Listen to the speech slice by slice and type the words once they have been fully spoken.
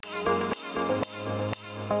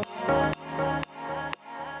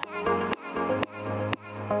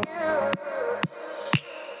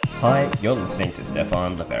Hi, you're listening to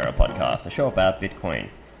Stefan Livera Podcast, a show about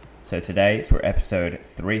Bitcoin. So today, for episode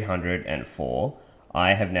 304,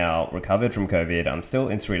 I have now recovered from COVID. I'm still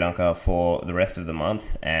in Sri Lanka for the rest of the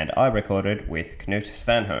month, and I recorded with Knut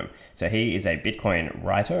Svanholm. So he is a Bitcoin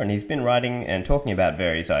writer, and he's been writing and talking about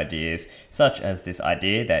various ideas, such as this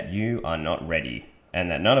idea that you are not ready,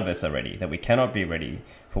 and that none of us are ready, that we cannot be ready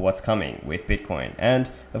for what's coming with Bitcoin. And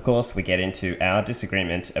of course, we get into our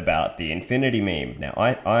disagreement about the infinity meme. Now,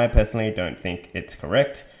 I personally don't think it's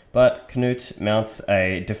correct, but Knut mounts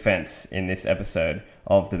a defense in this episode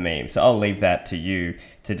of the meme. So I'll leave that to you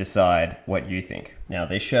to decide what you think. Now,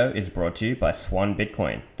 this show is brought to you by Swan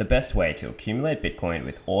Bitcoin, the best way to accumulate Bitcoin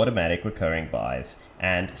with automatic recurring buys.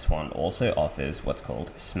 And Swan also offers what's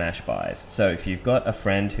called smash buys. So if you've got a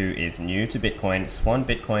friend who is new to Bitcoin,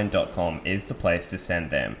 swanbitcoin.com is the place to send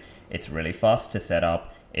them. It's really fast to set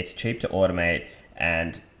up, it's cheap to automate,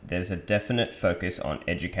 and there's a definite focus on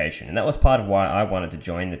education. And that was part of why I wanted to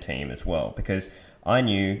join the team as well, because I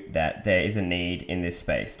knew that there is a need in this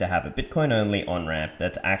space to have a Bitcoin-only on-ramp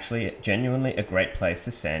that's actually genuinely a great place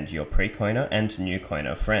to send your pre-coiner and new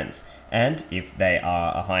coiner friends. And if they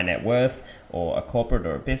are a high net worth or a corporate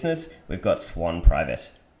or a business, we've got Swan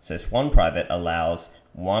Private. So Swan Private allows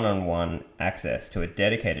one-on-one access to a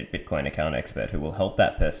dedicated Bitcoin account expert who will help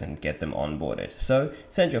that person get them onboarded. So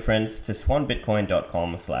send your friends to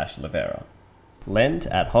swanbitcoin.com/Livera. Lend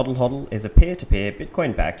at HODL HODL is a peer-to-peer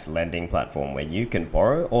Bitcoin-backed lending platform where you can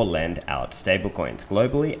borrow or lend out stablecoins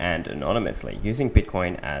globally and anonymously using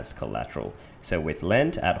Bitcoin as collateral. So with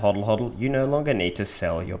Lend at HODL HODL, you no longer need to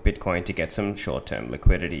sell your Bitcoin to get some short-term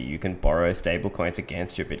liquidity. You can borrow stablecoins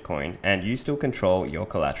against your Bitcoin, and you still control your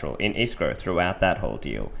collateral in escrow throughout that whole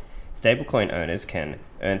deal. Stablecoin owners can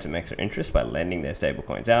earn some extra interest by lending their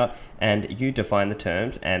stablecoins out, and you define the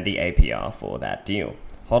terms and the APR for that deal.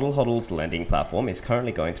 HODL HODL's lending platform is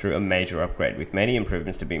currently going through a major upgrade with many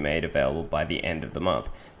improvements to be made available by the end of the month.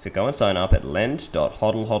 So go and sign up at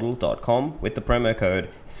lend.hodlhodl.com with the promo code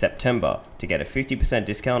SEPTEMBER to get a 50%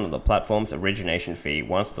 discount on the platform's origination fee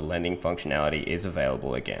once the lending functionality is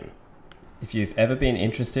available again. If you've ever been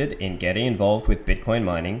interested in getting involved with Bitcoin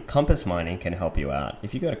mining, Compass Mining can help you out.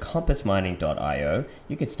 If you go to compassmining.io,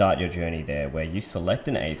 you can start your journey there where you select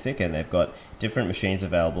an ASIC, and they've got different machines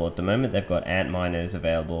available. At the moment, they've got Antminers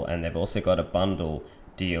available, and they've also got a bundle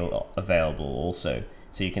deal available also.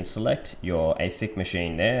 So you can select your ASIC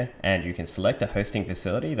machine there, and you can select a hosting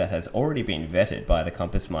facility that has already been vetted by the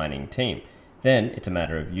Compass Mining team. Then it's a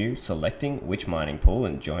matter of you selecting which mining pool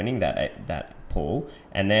and joining that pool,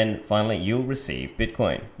 and then finally you'll receive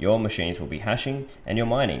Bitcoin. Your machines will be hashing and you're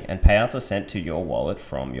mining, and payouts are sent to your wallet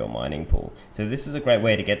from your mining pool. So this is a great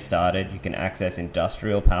way to get started. You can access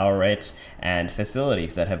industrial power rates and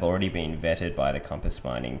facilities that have already been vetted by the Compass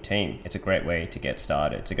Mining team. It's a great way to get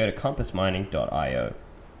started. So go to compassmining.io.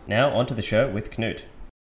 Now onto the show with Knut.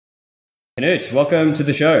 Knut, welcome to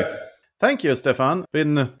the show. Thank you, Stefan.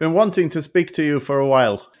 Been wanting to speak to you for a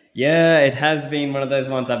while. Yeah, it has been one of those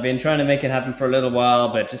ones. I've been trying to make it happen for a little while,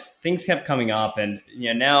 but just things kept coming up. And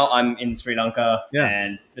now I'm in Sri Lanka,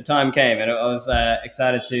 and the time came, and I was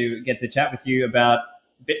excited to get to chat with you about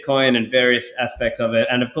Bitcoin and various aspects of it.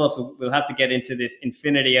 And of course, we'll have to get into this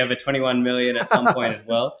infinity over 21 million at some point as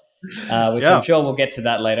well, which I'm sure we'll get to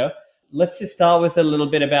that later. Let's just start with a little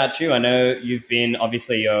bit about you. I know you've been,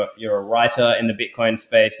 obviously, you're a writer in the Bitcoin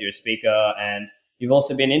space, you're a speaker, and you've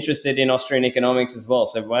also been interested in Austrian economics as well.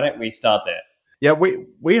 So why don't we start there? Yeah,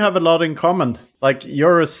 we have a lot in common. Like,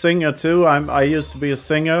 you're a singer too. I used to be a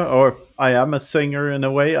singer, or I am a singer in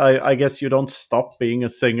a way. I guess you don't stop being a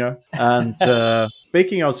singer. And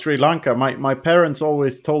speaking of Sri Lanka, my parents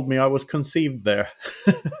always told me I was conceived there.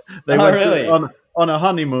 They went really? on a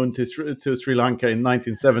honeymoon to Sri Lanka in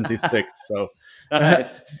 1976. So,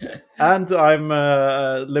 Nice. and I'm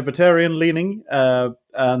libertarian leaning,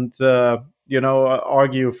 and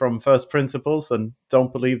argue from first principles and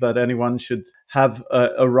don't believe that anyone should have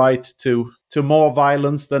a right to more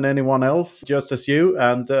violence than anyone else, just as you.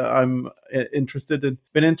 And I'm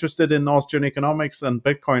been interested in Austrian economics and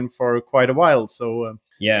Bitcoin for quite a while. So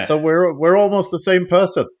so we're almost the same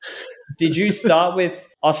person. Did you start with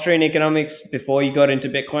Austrian economics before you got into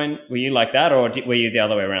Bitcoin? Were you like that, or were you the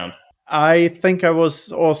other way around? I think I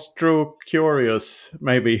was Austro-curious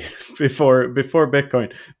maybe before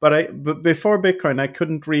Bitcoin, but before Bitcoin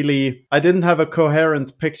I didn't have a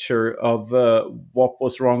coherent picture of what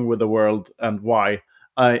was wrong with the world and why.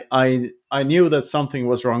 I knew that something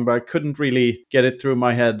was wrong, but I couldn't really get it through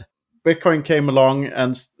my head. Bitcoin came along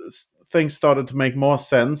and things started to make more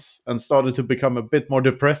sense and started to become a bit more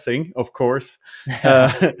depressing, of course.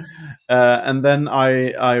 And then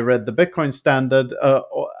I read the Bitcoin Standard.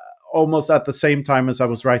 almost at the same time as I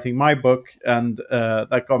was writing my book, and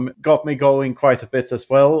that got me going quite a bit as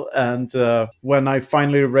well. And when I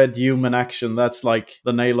finally read Human Action, that's like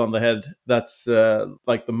the nail on the head. That's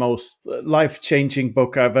like the most life-changing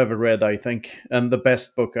book I've ever read, I think, and the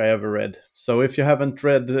best book I ever read. So if you haven't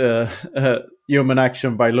read Human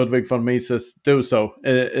Action by Ludwig von Mises, do so.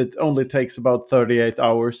 It only takes about 38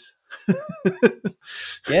 hours.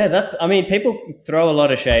 Yeah, I mean, people throw a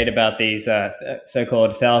lot of shade about these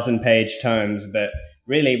so-called 1,000-page tomes, but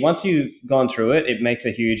really, once you've gone through it, it makes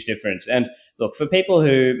a huge difference. And look, for people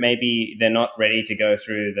who maybe they're not ready to go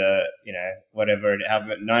through the, whatever,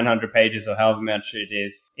 900 pages or however much it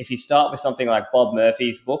is, if you start with something like Bob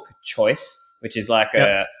Murphy's book, Choice, which is like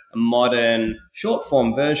a modern short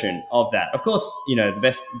form version of that. Of course,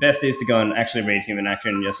 the best is to go and actually read Human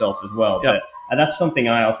Action yourself as well. Yeah. But that's something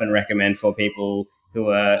I often recommend for people who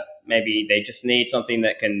are maybe they just need something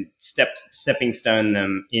that can stepping stone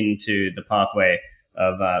them into the pathway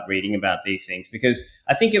of reading about these things. Because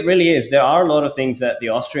I think it really is. There are a lot of things that the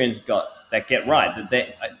Austrians get right,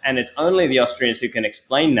 and it's only the Austrians who can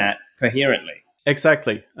explain that coherently.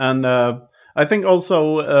 Exactly. And I think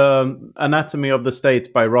also Anatomy of the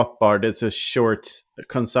State by Rothbard is a short,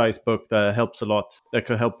 concise book that helps a lot. That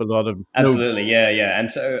could help a lot of Absolutely, noobs. yeah. And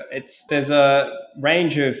so there's a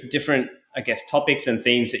range of different, I guess, topics and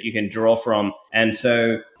themes that you can draw from. And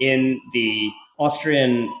so in the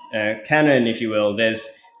Austrian canon, if you will,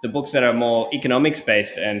 there's the books that are more economics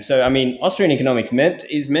based. And so, I mean, Austrian economics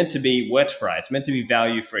is meant to be wertfrei. It's meant to be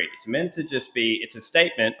value free. It's meant to just it's a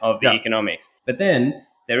statement of the economics. But then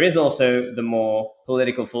there is also the more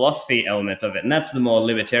political philosophy element of it. And that's the more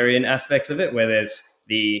libertarian aspects of it, where there's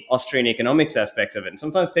the Austrian economics aspects of it. And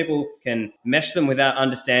sometimes people can mesh them without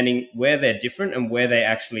understanding where they're different and where they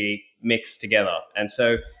actually mix together. And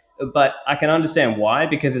so, but I can understand why,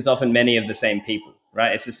 because it's often many of the same people,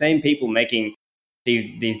 right? It's the same people making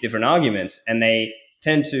these different arguments, and they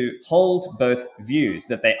tend to hold both views,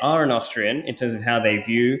 that they are an Austrian in terms of how they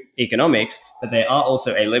view economics, but they are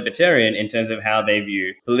also a libertarian in terms of how they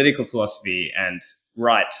view political philosophy and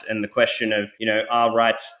rights, and the question of, our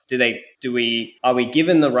rights, are we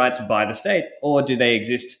given the right by the state, or do they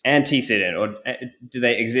exist antecedent, or do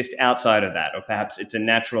they exist outside of that, or perhaps it's a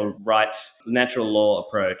natural law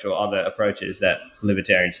approach, or other approaches that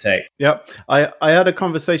libertarians take. Yeah, I had a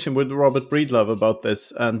conversation with Robert Breedlove about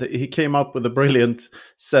this, and he came up with a brilliant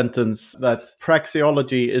sentence that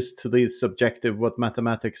praxeology is to the subjective what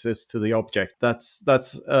mathematics is to the object. That's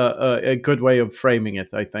a good way of framing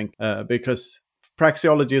it, I think, because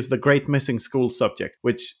praxeology is the great missing school subject,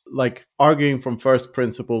 which, like arguing from first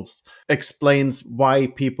principles, explains why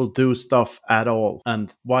people do stuff at all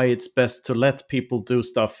and why it's best to let people do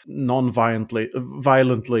stuff violently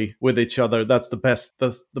with each other. That's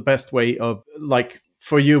the best way of, like,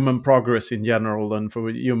 for human progress in general, and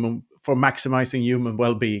for maximizing human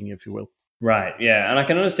well-being, if you will. Right. Yeah. And I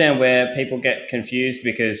can understand where people get confused,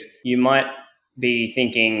 because you might be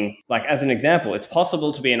thinking, like, as an example, it's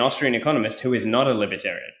possible to be an Austrian economist who is not a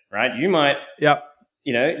libertarian, right? You might,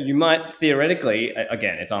 you might theoretically,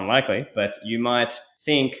 again, it's unlikely, but you might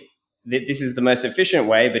think that this is the most efficient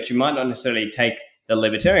way, but you might not necessarily take the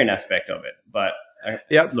libertarian aspect of it. But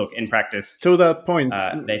look, in practice, to that point,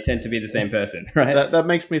 they tend to be the same person, right? That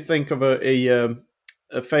makes me think of a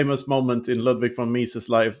famous moment in Ludwig von Mises'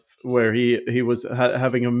 life, where he was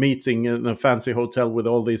having a meeting in a fancy hotel with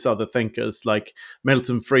all these other thinkers like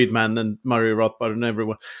Milton Friedman and Murray Rothbard and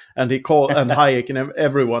everyone, and he called and Hayek and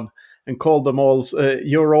everyone, and called them all,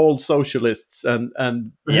 "You're all socialists," and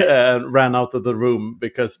ran out of the room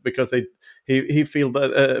because he felt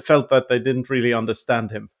that they didn't really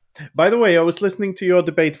understand him. By the way, I was listening to your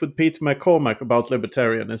debate with Peter McCormack about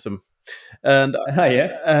libertarianism, and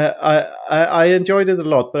I enjoyed it a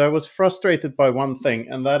lot, but I was frustrated by one thing,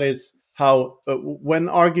 and that is how when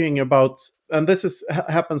arguing about, and this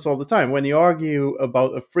happens all the time, when you argue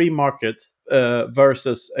about a free market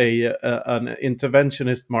versus an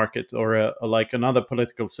interventionist market, or like another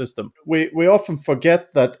political system, we often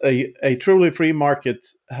forget that a truly free market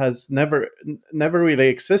has never really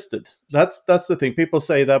existed. That's the thing. People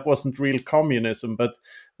say that wasn't real communism, but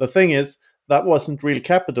the thing is, that wasn't real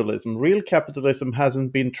capitalism. Real capitalism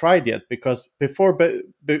hasn't been tried yet, because before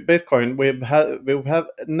Bitcoin, we've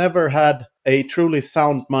never had a truly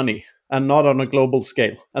sound money, and not on a global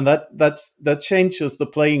scale, and that changes the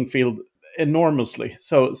playing field enormously.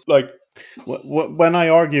 So it's like, when I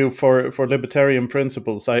argue for libertarian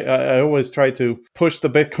principles, I always try to push the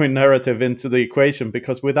Bitcoin narrative into the equation,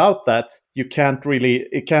 because without that, it can't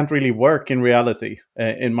really work in reality,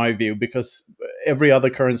 in my view, because every other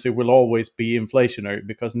currency will always be inflationary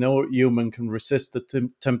because no human can resist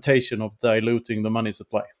the temptation of diluting the money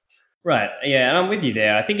supply. Right. Yeah, and I'm with you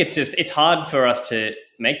there. I think it's hard for us to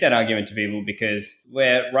make that argument to people because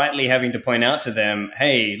we're rightly having to point out to them,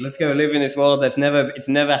 hey, let's go live in this world it's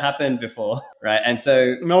never happened before, right? And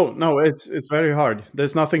so no, it's very hard.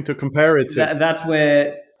 There's nothing to compare it to. that's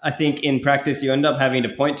where I think in practice you end up having to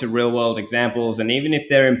point to real world examples, and even if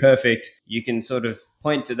they're imperfect, you can sort of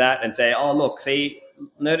point to that and say, oh, look, see,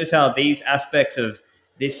 notice how these aspects of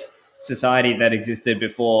this society that existed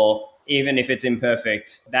before, even if it's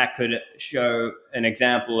imperfect, that could show an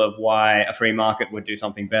example of why a free market would do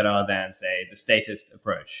something better than, say, the statist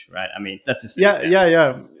approach, right? I mean, that's just yeah.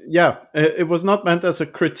 It was not meant as a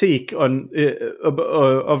critique on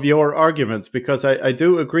of your arguments, because I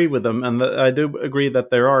do agree with them, and I do agree that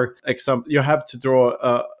there are you have to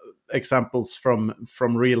draw examples from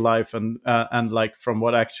real life and like from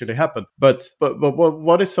what actually happened. But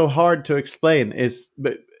what is so hard to explain is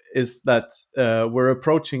that we're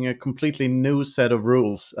approaching a completely new set of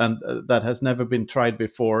rules, and that has never been tried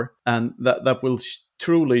before, and that will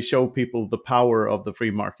truly show people the power of the free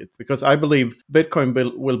market. Because I believe Bitcoin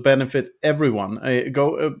will benefit everyone.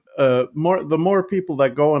 The more people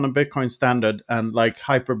that go on a Bitcoin standard and like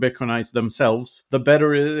hyper Bitcoinize themselves, the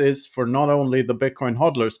better it is for not only the Bitcoin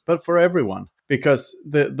hodlers but for everyone. Because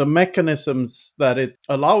the mechanisms that it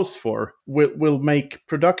allows for will make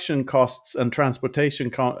production costs and transportation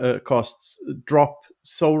costs drop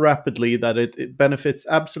so rapidly that it benefits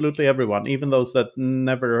absolutely everyone, even those that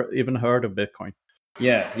never even heard of Bitcoin.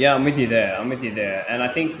 Yeah, I'm with you there. And I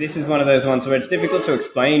think this is one of those ones where it's difficult to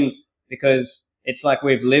explain because it's like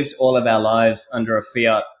we've lived all of our lives under a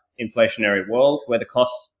fiat inflationary world where the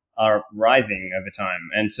costs are rising over time.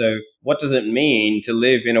 And so what does it mean to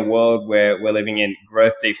live in a world where we're living in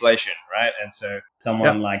growth deflation, right? And so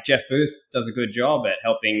someone like Jeff Booth does a good job at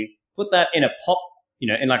helping put that in a pop,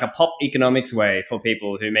 in like a pop economics way for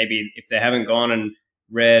people who maybe, if they haven't gone and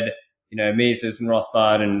read, Mises and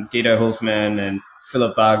Rothbard and Guido Hulsmann and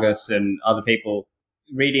Philip Vargas and other people,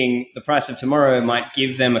 reading The Price of Tomorrow might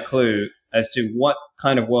give them a clue as to what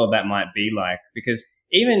kind of world that might be like. Because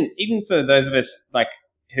even for those of us like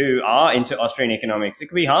who are into Austrian economics, it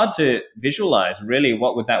could be hard to visualize really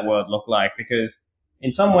what would that world look like, because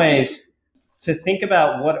in some ways to think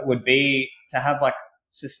about what it would be to have like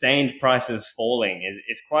sustained prices falling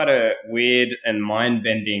is quite a weird and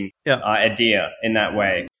mind-bending idea in that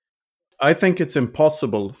way. I think it's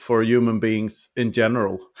impossible for human beings in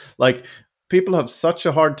general. Like, people have such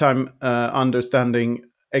a hard time understanding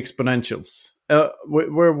exponentials.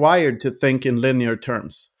 We're wired to think in linear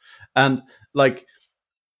terms, and like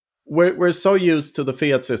we're so used to the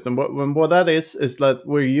fiat system. What that is that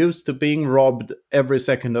we're used to being robbed every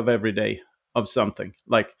second of every day of something.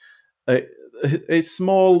 Like a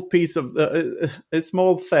small piece of a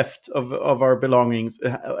small theft of our belongings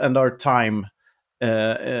and our time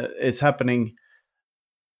is happening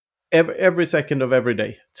every second of every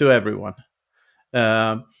day to everyone,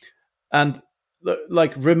 and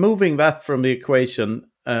like removing that from the equation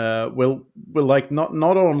will like not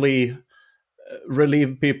only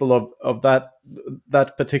relieve people of that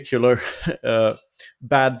particular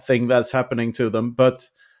bad thing that's happening to them, but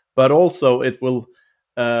also it will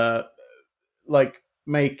like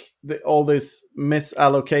make all these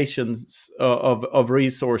misallocations of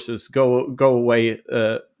resources go away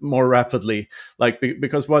more rapidly. Like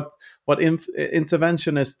because what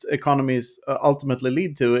interventionist economies ultimately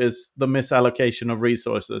lead to is the misallocation of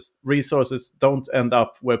resources. Resources don't end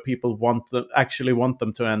up where people actually want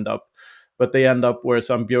them to end up, but they end up where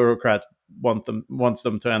some bureaucrat wants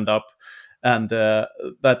them to end up, and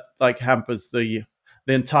that like hampers the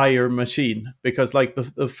entire machine. Because like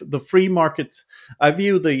the free market, I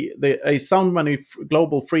view a sound money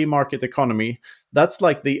global free market economy, that's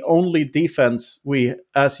like the only defense we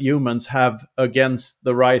as humans have against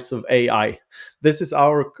the rise of AI. This is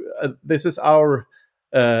our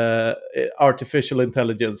artificial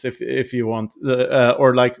intelligence, if you want,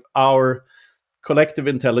 or like our collective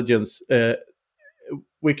intelligence.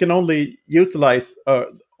 We can only utilize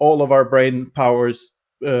all of our brain powers,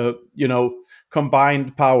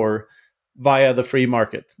 combined power via the free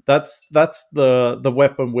market. That's the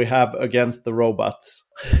weapon we have against the robots.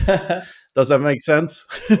 Does that make sense?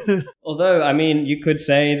 Although, I mean, you could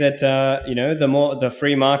say that the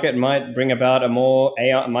free market might bring about a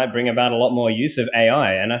lot more use of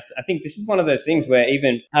AI, and I think this is one of those things where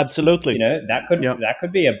even absolutely, that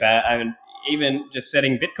could be a bad. I mean, even just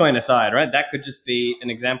setting Bitcoin aside, right? That could just be an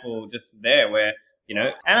example just there where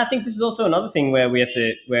and I think this is also another thing where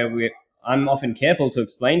I'm often careful to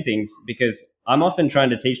explain things, because I'm often trying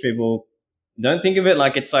to teach people don't think of it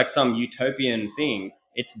like it's like some utopian thing.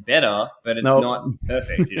 It's better, but it's No. not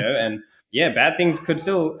perfect, and yeah, bad things could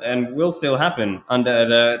still and will still happen under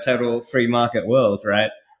the total free market world,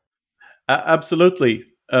 right? Absolutely.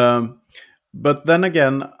 But then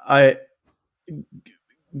again, I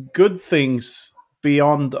good things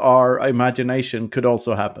beyond our imagination could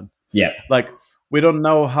also happen. Yeah. Like, we don't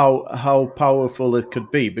know how powerful it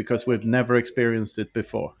could be because we've never experienced it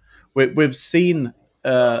before. We've seen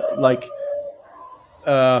like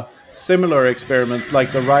similar experiments,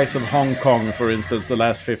 like the rise of Hong Kong, for instance, the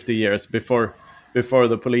last 50 years before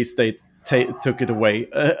the police state took it away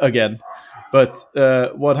again. But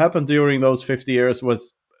what happened during those 50 years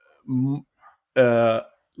was uh,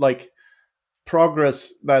 like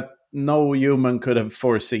progress that no human could have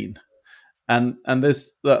foreseen. And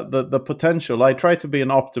this the potential. I try to be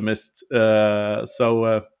an optimist, and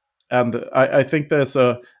I think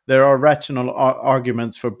there are rational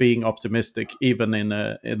arguments for being optimistic, even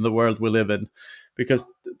in the world we live in, because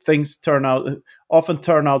things often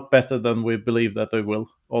turn out better than we believe that they will.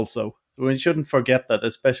 Also, we shouldn't forget that,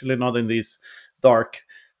 especially not in these dark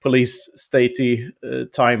police statey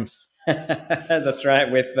times. That's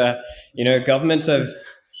right. With governments have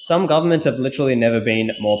some governments have literally never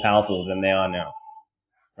been more powerful than they are now,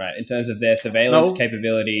 right? In terms of their surveillance No.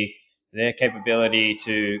 capability, their capability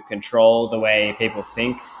to control the way people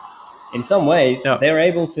think. In some ways, Yeah. they're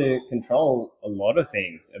able to control a lot of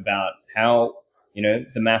things about how the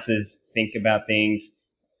masses think about things,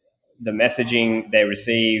 the messaging they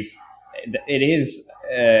receive. It is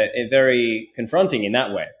very confronting in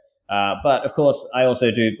that way. But of course, I also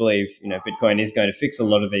do believe Bitcoin is going to fix a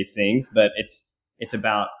lot of these things. But it's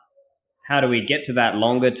about how do we get to that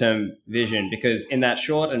longer term vision? Because in that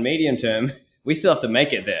short and medium term, we still have to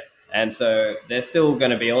make it there, and so there's still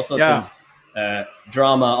going to be all sorts of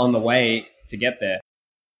drama on the way to get there.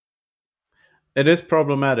 It is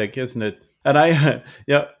problematic, isn't it? And I,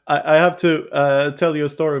 yeah, I have to tell you a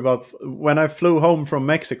story about when I flew home from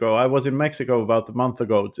Mexico. I was in Mexico about a month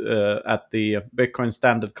ago at the Bitcoin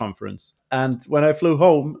Standard Conference, and when I flew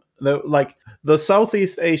home, the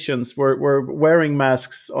Southeast Asians were wearing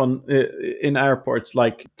masks in airports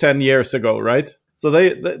like 10 years ago, right? So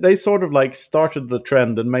they sort of like started the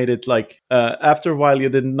trend and made it like after a while you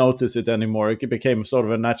didn't notice it anymore. It became sort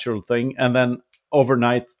of a natural thing, and then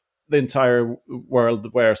overnight the entire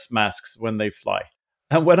world wears masks when they fly.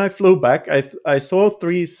 And when I flew back, I saw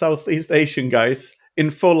 3 Southeast Asian guys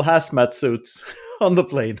in full hazmat suits on the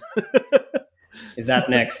plane. Is that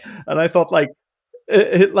next? And I thought, like,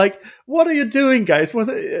 what are you doing, guys?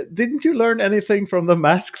 Didn't you learn anything from the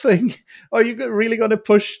mask thing? Are you really going to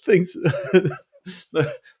push things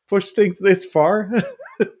this far?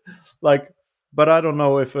 Like, but I don't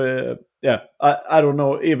know if I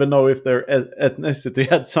don't even know if their ethnicity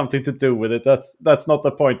had something to do with it. That's not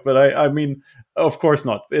the point. But I mean, of course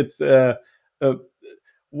not. It's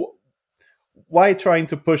why trying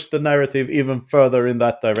to push the narrative even further in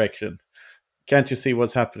that direction? Can't you see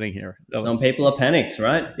what's happening here? Some people are panicked,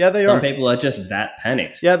 right? Yeah, they Some are. people are just that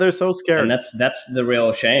panicked. Yeah, they're so scared. And that's the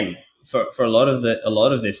real shame for a lot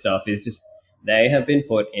of this stuff is just they have been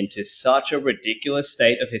put into such a ridiculous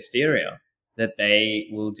state of hysteria that they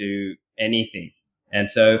will do anything. And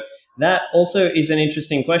so that also is an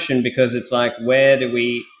interesting question, because it's like, where do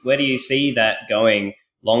you see that going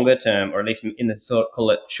longer term, or at least in the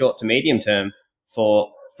call it short to medium term,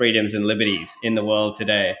 for freedoms and liberties in the world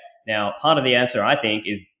today? Now, part of the answer, I think,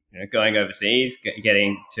 is going overseas,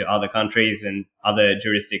 getting to other countries and other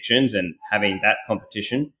jurisdictions and having that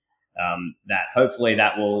competition. That hopefully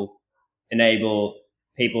that will enable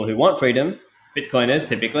people who want freedom, Bitcoiners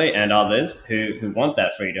typically, and others who want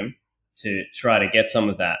that freedom, to try to get some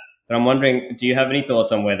of that. But I'm wondering, do you have any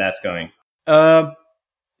thoughts on where that's going?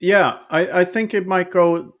 Yeah, I think it might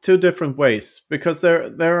go 2 different ways, because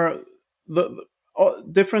there are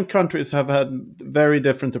different countries have had very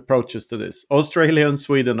different approaches to this. Australia and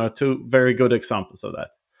Sweden are 2 very good examples of that.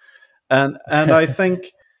 And I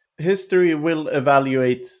think history will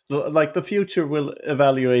evaluate, like the future will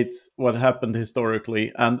evaluate what happened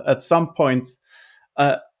historically. And at some point,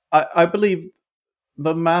 I believe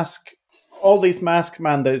all these mask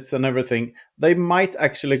mandates and everything, they might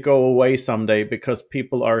actually go away someday, because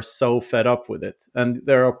people are so fed up with it, and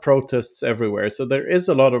there are protests everywhere. So there is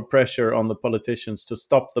a lot of pressure on the politicians to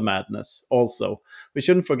stop the madness also. We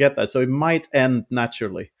shouldn't forget that. So it might end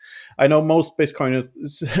naturally. I know most Bitcoiners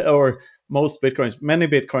many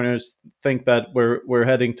Bitcoiners think that we're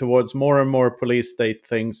heading towards more and more police state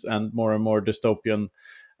things and more dystopian,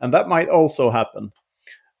 and that might also happen.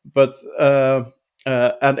 But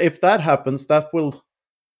and if that happens, that will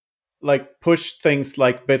like push things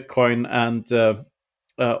like Bitcoin and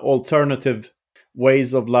alternative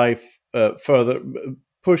ways of life further,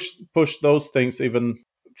 push those things even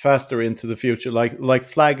faster into the future, like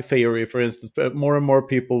flag theory, for instance. More and more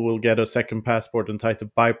people will get a second passport and try to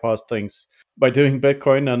bypass things by doing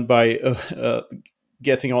Bitcoin and by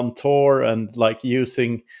getting on Tor and like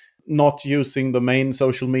not using the main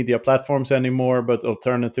social media platforms anymore, but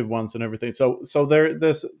alternative ones and everything. So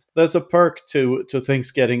there's a perk to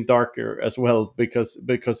things getting darker as well, because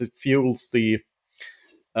it fuels the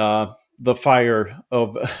fire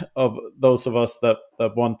of those of us that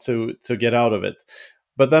want to get out of it.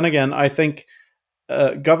 But then again, I think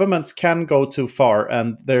governments can go too far,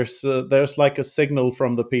 and there's like a signal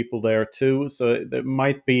from the people there too. So there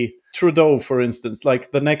might be Trudeau, for instance,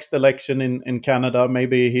 like the next election in Canada,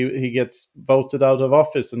 maybe he gets voted out of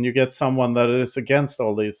office, and you get someone that is against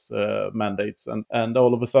all these mandates, and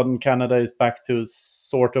all of a sudden Canada is back to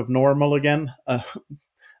sort of normal again.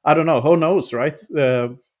 I don't know. Who knows, right?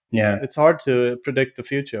 Yeah, it's hard to predict the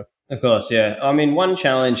future. Of course, yeah. I mean, one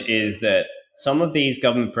challenge is that some of these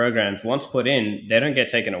government programs, once put in, they don't get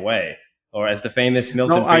taken away. Or as the famous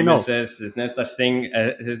Milton Friedman says, there's no such thing.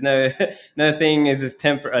 There's no thing is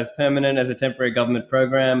as permanent as a temporary government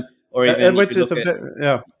program. Or even which is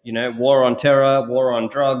at, war on terror, war on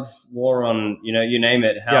drugs, war on you name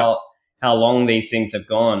it. How long these things have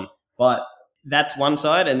gone. But that's one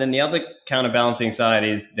side, and then the other counterbalancing side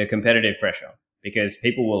is the competitive pressure, because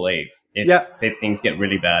people will leave if things get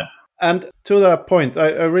really bad. And to that point, I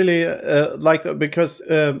really like that, because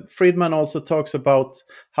Friedman also talks about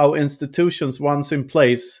how institutions, once in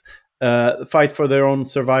place, fight for their own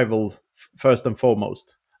survival first and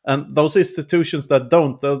foremost. And those institutions that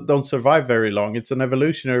don't survive very long. It's an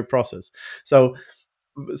evolutionary process. So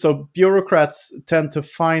bureaucrats tend to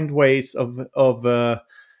find ways of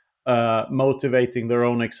motivating their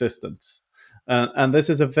own existence. And this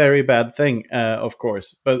is a very bad thing, of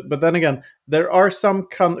course. But then again, there are some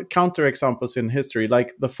counter examples in history,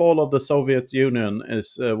 like the fall of the Soviet Union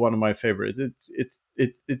is one of my favorites.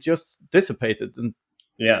 It just dissipated and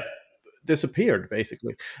disappeared,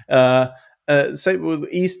 basically. Same with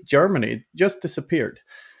East Germany, it just disappeared.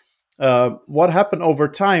 What happened over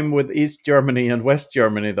time with East Germany and West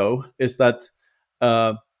Germany, though, is that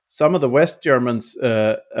some of the West Germans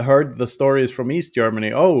heard the stories from East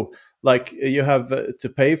Germany. Oh, like you have to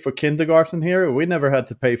pay for kindergarten here. We never had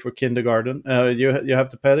to pay for kindergarten. You have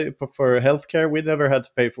to pay for healthcare. We never had to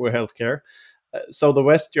pay for healthcare. So the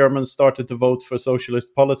West Germans started to vote for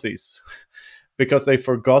socialist policies because they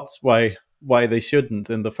forgot why they shouldn't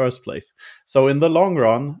in the first place. So in the long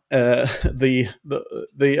run, the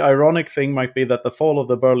ironic thing might be that the fall of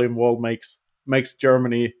the Berlin Wall makes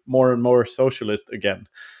Germany more and more socialist again.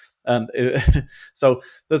 And so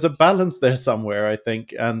there's a balance there somewhere, I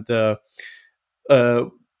think. And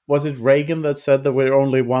was it Reagan that said that we're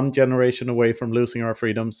only one generation away from losing our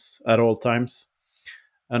freedoms at all times?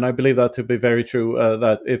 And I believe that to be very true,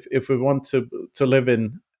 that if we want to live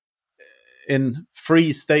in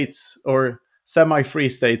free states, or semi-free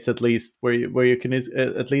states at least, where you can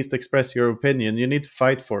at least express your opinion, you need to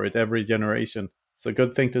fight for it every generation. It's a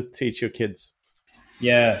good thing to teach your kids.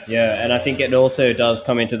 Yeah. And I think it also does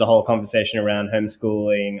come into the whole conversation around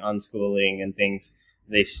homeschooling, unschooling, and things.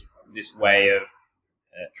 This way of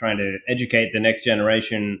trying to educate the next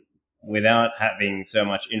generation without having so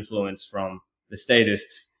much influence from the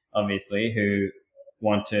statists, obviously, who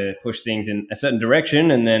want to push things in a certain direction.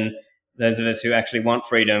 And then those of us who actually want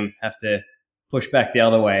freedom have to push back the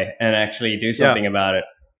other way and actually do something about it.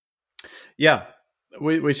 Yeah,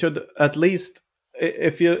 we should at least,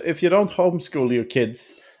 if you don't homeschool your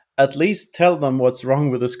kids, at least tell them what's wrong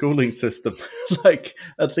with the schooling system. Like,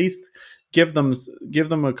 at least give them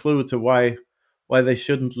a clue to why they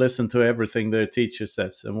shouldn't listen to everything their teacher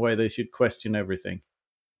says, and why they should question everything,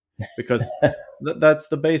 because that's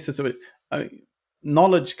the basis of it.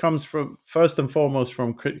 Knowledge comes from, first and foremost,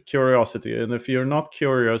 from curiosity, and if you're not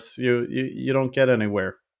curious, you don't get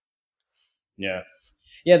anywhere. Yeah,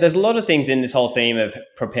 there's a lot of things in this whole theme of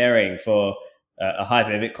preparing for a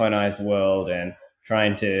hyper Bitcoinized world, and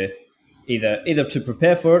trying to either to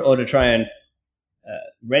prepare for it, or to try and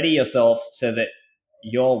ready yourself so that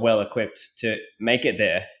you're well equipped to make it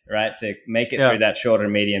there, right? To make it through that short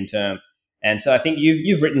and medium term. And so I think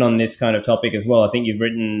you've written on this kind of topic as well. I think you've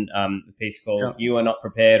written a piece called "You Are Not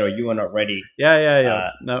Prepared" or "You Are Not Ready." Yeah.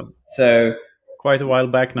 No. So quite a while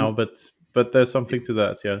back now, but there's something to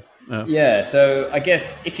that. Yeah. Yeah. So I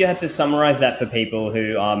guess if you had to summarize that for people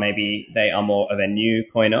who are maybe they are more of a new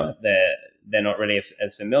coiner, they're not really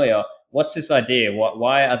as familiar. What's this idea?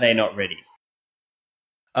 Why are they not ready?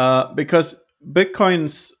 Because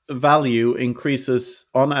Bitcoin's value increases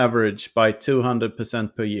on average by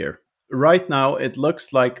 200% per year. Right now, it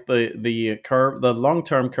looks like the curve, the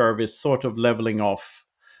long-term curve, is sort of leveling off,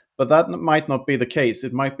 but that might not be the case.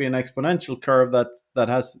 It might be an exponential curve that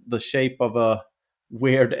has the shape of a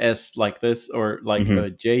weird S like this, or like Hmm. a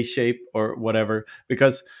J shape or whatever.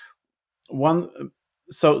 Because one,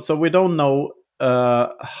 so we don't know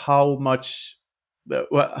how much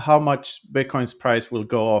Bitcoin's price will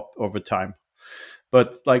go up over time.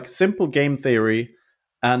 But like simple game theory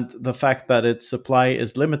and the fact that its supply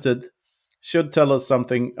is limited should tell us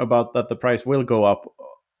something about that the price will go up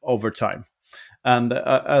over time. And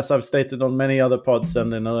as I've stated on many other pods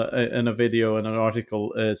and in a video and an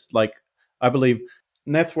article, is like, I believe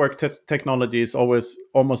network technologies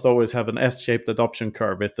almost always have an S-shaped adoption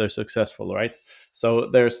curve if they're successful, right? So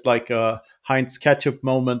there's like a Heinz ketchup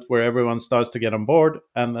moment where everyone starts to get on board,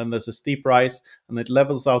 and then there's a steep rise, and it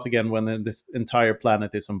levels out again when the entire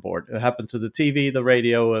planet is on board. It happened to the TV, the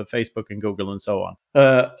radio, Facebook, and Google, and so on.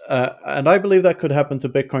 And I believe that could happen to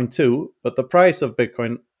Bitcoin too, but the price of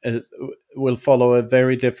Bitcoin will follow a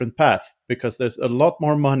very different path, because there's a lot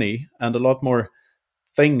more money and a lot more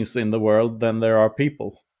things in the world than there are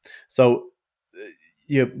people. So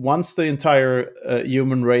once the entire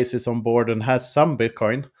human race is on board and has some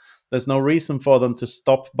Bitcoin, there's no reason for them to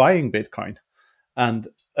stop buying Bitcoin. And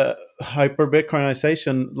hyper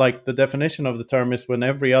Bitcoinization, like the definition of the term, is when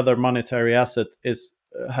every other monetary asset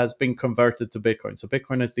has been converted to Bitcoin. So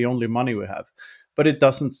Bitcoin is the only money we have. But it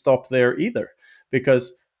doesn't stop there either,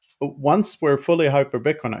 because once we're fully hyper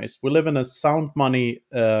Bitcoinized, we live in a sound money,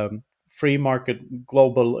 free market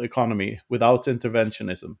global economy without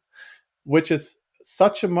interventionism, which is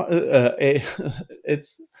such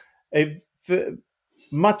it's a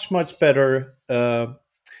much better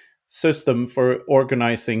system for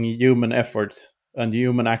organizing human effort and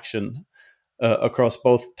human action across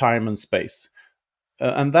both time and space.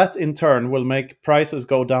 And that in turn will make prices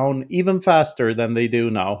go down even faster than they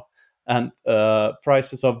do now. And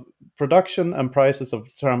prices of production and prices of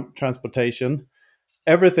transportation,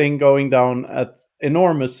 everything going down at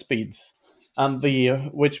enormous speeds. And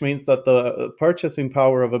which means that the purchasing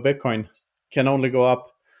power of a Bitcoin can only go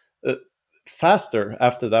up faster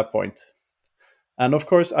after that point. And of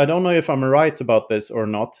course, I don't know if I'm right about this or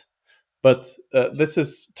not, but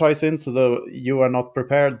this ties into the "you are not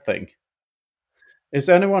prepared" thing. Is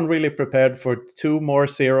anyone really prepared for two more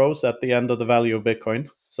zeros at the end of the value of Bitcoin?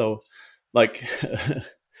 So, like,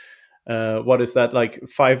 what is that? Like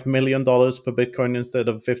 $5 million per Bitcoin instead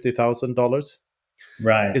of $50,000?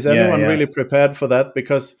 Right. Is Yeah. anyone Yeah. really prepared for that?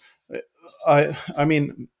 Because I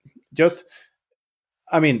mean, just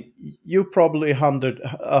I mean, you probably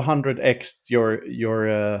 100x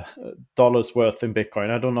your dollars worth in Bitcoin.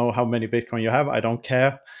 I don't know how many Bitcoin you have. I don't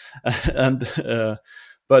care, and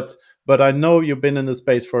but I know you've been in the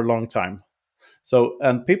space for a long time. So,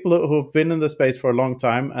 and people who've been in the space for a long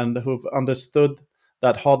time and who've understood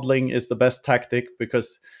that hodling is the best tactic,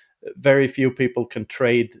 because very few people can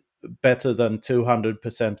trade better than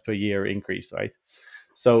 200% per year increase, right?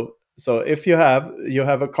 So if you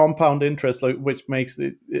have a compound interest, which makes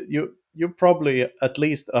you probably at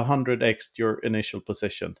least 100x your initial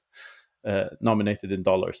position, nominated in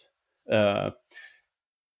dollars,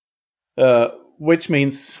 which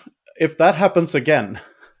means if that happens again,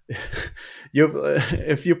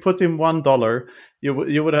 if you put in $1, you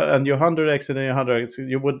would, and you 100x and 100x,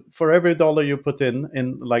 you would, for every dollar you put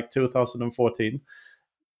in like 2014,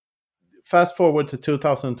 fast forward to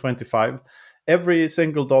 2025, every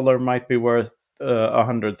single dollar might be worth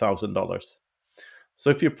 $100,000. So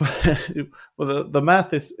if you well, the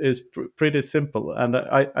math is pretty simple, and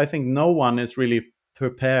I think no one is really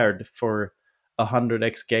prepared for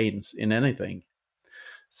 100x gains in anything.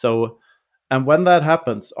 So, and when that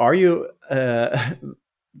happens, are you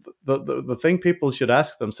the thing people should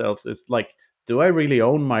ask themselves is like, do I really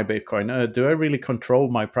own my Bitcoin? Do I really control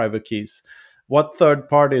my private keys? What third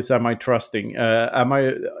parties am I trusting?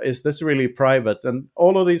 Is this really private? And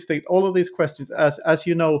all of these things, all of these questions, as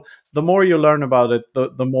you know, the more you learn about it,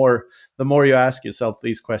 the more you ask yourself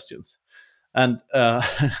these questions. And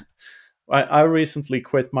I recently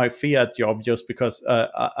quit my fiat job just because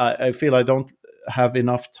I feel I don't have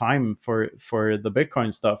enough time for the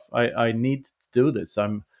Bitcoin stuff. I need to do this.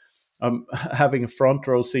 I'm having a front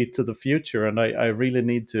row seat to the future, and I really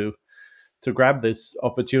need to grab this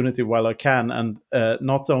opportunity while I can, and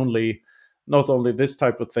not only this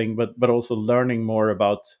type of thing, but also learning more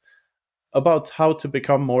about how to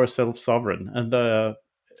become more self-sovereign. And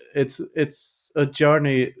it's a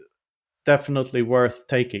journey definitely worth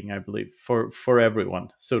taking, I believe, for everyone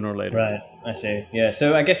sooner or later. Right, I see. Yeah,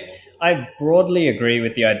 so I guess I broadly agree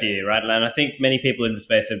with the idea, right? And I think many people in the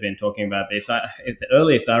space have been talking about this. The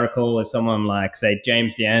earliest I recall is someone like, say,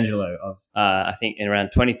 James D'Angelo of, I think in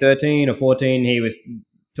around 2013 or 14, he was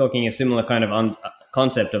talking a similar kind of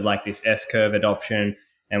concept of like this S-curve adoption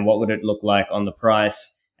and what would it look like on the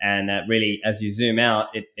price. And that really, as you zoom out,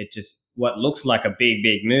 it just, what looks like a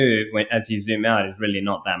big move, when as you zoom out, is really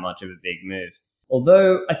not that much of a big move.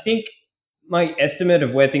 Although I think my estimate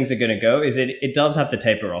of where things are going to go is it does have to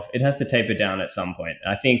taper off. It has to taper down at some point.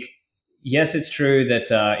 I think, yes, it's true that,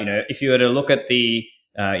 if you were to look at the,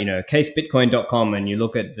 casebitcoin.com and you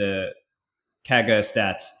look at the CAGR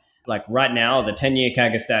stats, like right now, the 10-year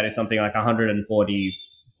CAGR stat is something like 144%,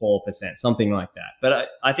 something like that. But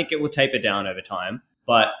I think it will taper down over time.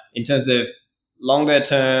 But in terms of longer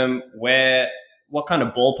term, what kind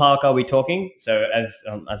of ballpark are we talking? So as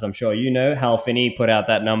I'm sure you know, Hal Finney put out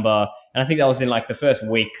that number, and I think that was in like the first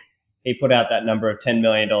week. He put out that number of $10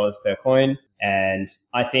 million per coin. And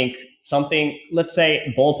I think something, let's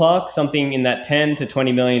say ballpark, something in that $10 to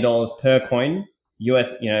 $20 million per coin,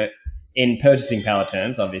 US, in purchasing power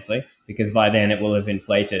terms, obviously, because by then it will have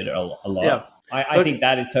inflated a lot. Yeah. I think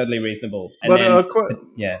that is totally reasonable. And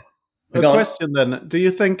The question then, do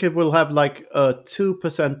you think it will have like a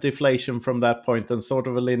 2% deflation from that point and sort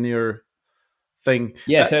of a linear thing?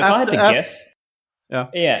 Yeah, so if I had to guess,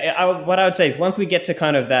 what I would say is once we get to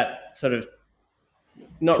kind of that sort of,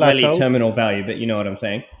 not plateau, really terminal value, but you know what I'm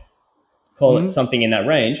saying, call it something in that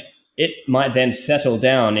range, it might then settle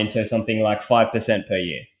down into something like 5% per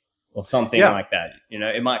year or something like that.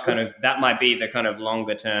 It might that might be the kind of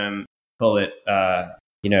longer term, call it,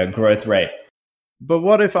 growth rate. But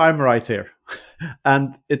what if I'm right here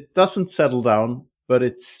and it doesn't settle down, but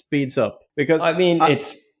it speeds up? Because I mean, I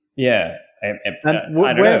don't know.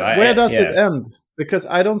 Where does it end? Because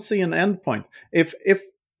I don't see an end point. If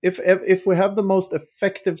we have the most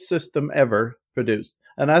effective system ever produced,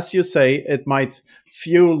 and as you say, it might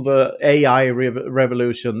fuel the AI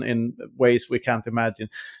revolution in ways we can't imagine.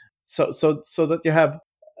 So that you have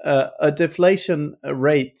a deflation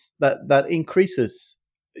rate that increases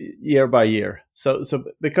year by year. So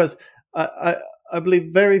because I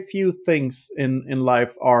believe very few things in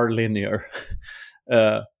life are linear,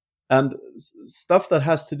 and stuff that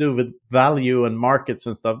has to do with value and markets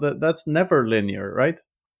and stuff that's never linear, right?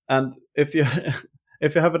 And if you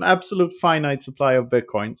have an absolute finite supply of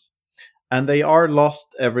bitcoins and they are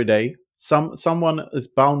lost every day, someone is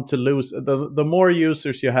bound to lose. The more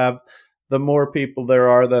users you have, the more people there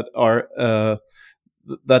are that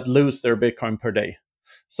lose their bitcoin per day.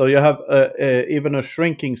 So you have even a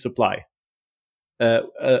shrinking supply,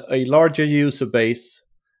 a larger user base,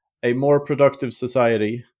 a more productive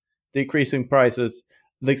society, decreasing prices.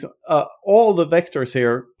 All the vectors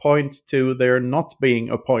here point to there not being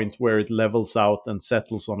a point where it levels out and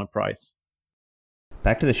settles on a price.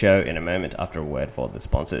 Back to the show in a moment after a word for the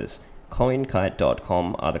sponsors.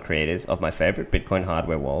 CoinKite.com are the creators of my favorite Bitcoin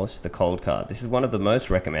hardware wallet, the Coldcard. This is one of the most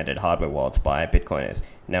recommended hardware wallets by Bitcoiners.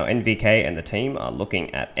 Now, NVK and the team are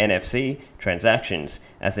looking at NFC transactions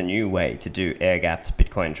as a new way to do air-gapped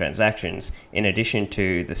Bitcoin transactions, in addition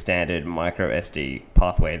to the standard microSD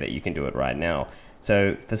pathway that you can do it right now.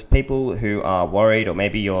 So for people who are worried, or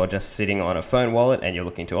maybe you're just sitting on a phone wallet and you're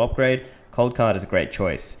looking to upgrade, Coldcard is a great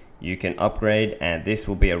choice. You can upgrade, and this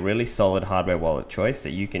will be a really solid hardware wallet choice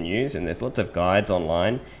that you can use. And there's lots of guides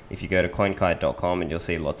online. If you go to coinkite.com, and you'll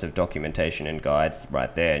see lots of documentation and guides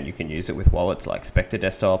right there, and you can use it with wallets like Spectre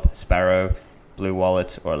Desktop, Sparrow, Blue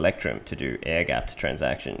Wallet, or Electrum to do air-gapped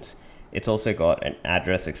transactions. It's also got an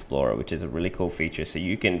address explorer, which is a really cool feature, so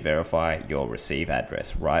you can verify your receive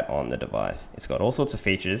address right on the device. It's got all sorts of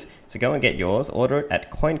features, so go and get yours, order it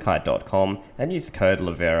at coinkite.com, and use the code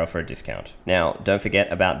Livera for a discount. Now, don't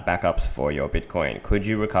forget about backups for your Bitcoin. Could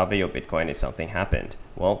you recover your Bitcoin if something happened?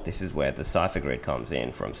 Well, this is where the CipherGrid comes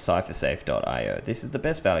in from cyphersafe.io. This is the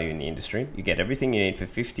best value in the industry. You get everything you need for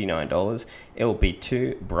 $59. It will be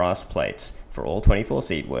 2 brass plates for all 24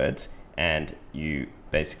 seed words, and you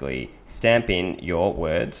basically stamp in your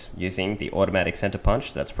words using the automatic center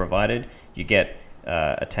punch that's provided. You get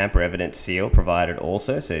a tamper evidence seal provided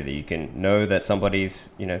also, so that you can know that somebody's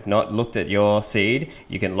not looked at your seed.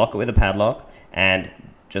 You can lock it with a padlock, and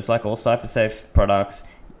just like all CipherSafe products,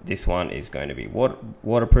 this one is going to be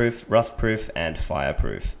waterproof, rustproof, and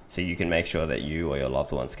fireproof, so you can make sure that you or your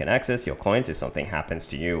loved ones can access your coins if something happens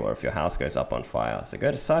to you or if your house goes up on fire. So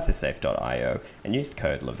go to cyphersafe.io and use the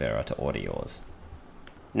code Livera to order yours.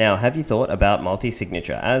 Now, have you thought about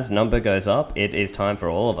multi-signature? As number goes up, it is time for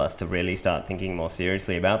all of us to really start thinking more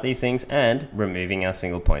seriously about these things and removing our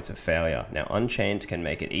single points of failure. Now, Unchained can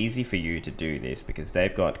make it easy for you to do this because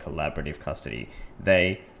they've got collaborative custody.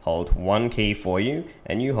 They hold one key for you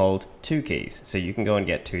and you hold two keys. So you can go and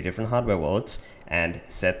get two different hardware wallets and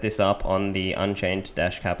set this up on the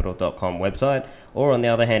unchained-capital.com website. Or on the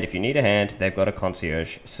other hand, if you need a hand, they've got a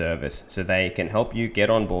concierge service. So they can help you get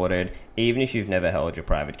onboarded even if you've never held your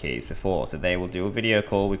private keys before. So they will do a video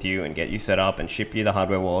call with you and get you set up and ship you the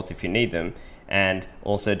hardware wallets if you need them, and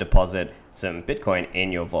also deposit some Bitcoin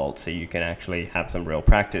in your vault so you can actually have some real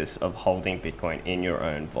practice of holding Bitcoin in your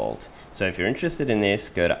own vault. So if you're interested in this,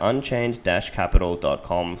 go to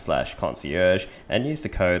unchained-capital.com/concierge and use the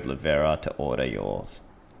code Livera to order yours.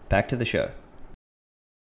 Back to the show.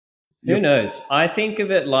 Who knows? I think of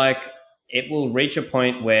it like it will reach a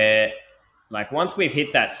point where, like, once we've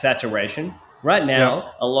hit that saturation, right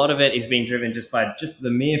now, a lot of it is being driven just by just the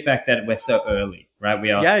mere fact that we're so early, right?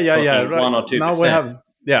 We are talking right. 1 or 2%. Now we have,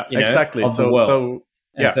 exactly. Of the world.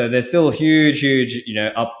 So there's still huge, gains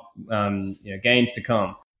to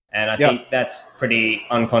come. And I think that's pretty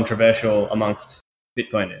uncontroversial amongst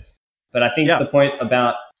Bitcoiners. But I think the point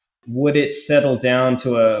about would it settle down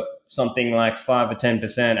to something like 5 or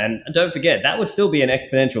 10%, and don't forget that would still be an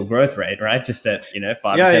exponential growth rate, right? Just at 5 or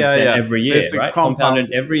 10% every year, right?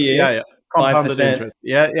 Compounded every year. Compounded 5%. Interest.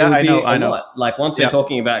 I know. Like once they're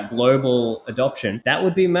talking about global adoption, that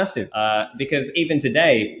would be massive. Because even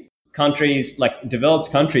today, countries like developed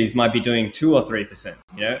countries might be doing 2 or 3%.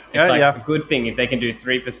 It's a good thing if they can do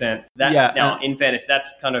 3%. Now, in fairness,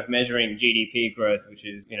 that's kind of measuring GDP growth, which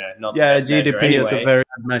is not the best GDP anyway. Is a very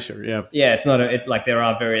good measure. It's not. It's like there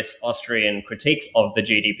are various Austrian critiques of the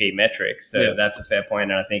GDP metric, so that's a fair point,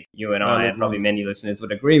 and I think you and I and probably many listeners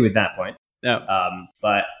would agree with that point.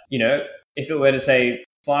 But if it were to say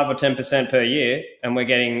 5 or 10% per year, and we're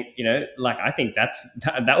getting I think that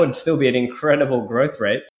would still be an incredible growth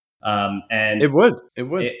rate. And it would.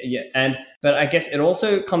 But I guess it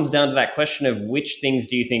also comes down to that question of which things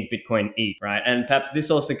do you think Bitcoin eat, right? And perhaps this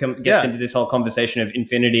also gets into this whole conversation of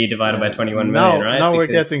infinity divided by 21 million, right? Now we're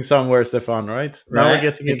getting somewhere, Stefan, right? Now we're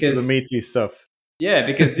getting into the meaty stuff. Yeah,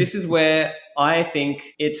 because this is where I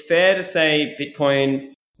think it's fair to say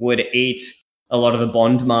Bitcoin would eat a lot of the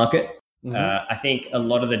bond market. I think a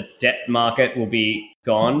lot of the debt market will be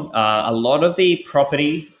gone. A lot of the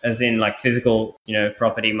property, as in like physical,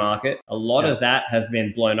 property market, a lot of that has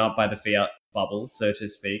been blown up by the fiat bubble, so to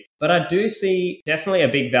speak. But I do see definitely a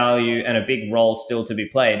big value and a big role still to be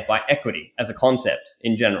played by equity as a concept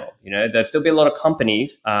in general. There'll still be a lot of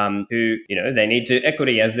companies who, they need to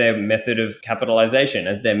equity as their method of capitalization,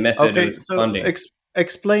 as their method of funding.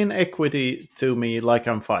 Explain equity to me like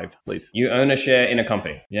I'm 5, please. You own a share in a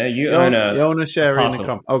company. Yeah, you own a share in a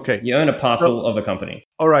company. Okay. You own a parcel of a company.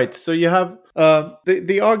 All right. So you have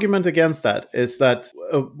the argument against that is that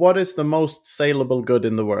what is the most saleable good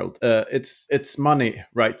in the world? It's money,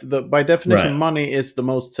 right? By definition, money is the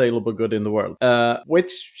most saleable good in the world,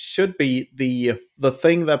 which should be the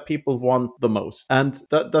thing that people want the most. And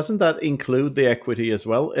doesn't that include the equity as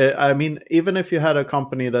well? I mean, even if you had a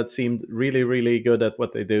company that seemed really, really good at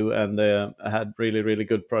what they do and had really, really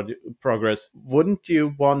good progress, wouldn't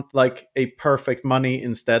you want like a perfect money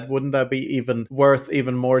instead? Wouldn't that be worth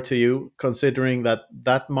even more to you, considering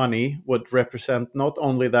that money would represent not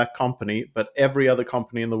only that company, but every other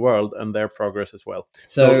company in the world and their progress as well?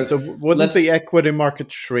 So wouldn't the equity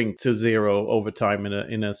market shrink to zero over time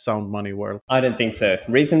in a sound money world? I don't think so.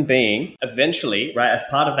 Reason being, eventually, right, as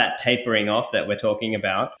part of that tapering off that we're talking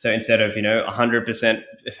about, so instead of 100%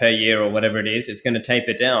 per year or whatever it is, it's going to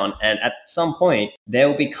taper down, and at some point there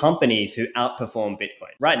will be companies who outperform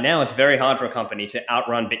Bitcoin. Right now it's very hard for a company to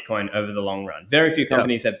outrun Bitcoin over the long run. Very few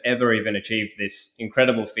companies have ever even achieved this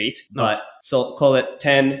incredible feat. But so call it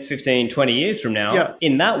 10, 15, 20 years from now,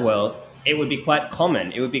 in that world, it would be quite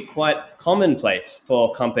common. It would be quite commonplace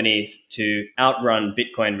for companies to outrun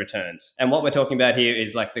Bitcoin returns. And what we're talking about here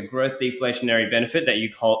is like the growth deflationary benefit that you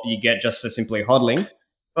get just for simply hodling.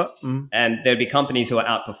 And there'd be companies who are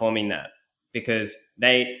outperforming that because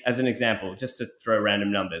they, as an example, just to throw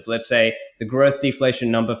random numbers, let's say the growth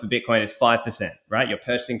deflation number for Bitcoin is 5%, right? Your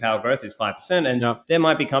purchasing power growth is 5%, and there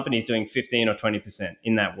might be companies doing 15 or 20%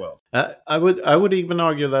 in that world. I would even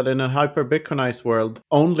argue that in a hyper Bitcoinized world,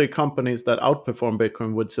 only companies that outperform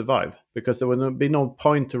Bitcoin would survive, because there would be no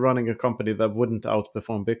point to running a company that wouldn't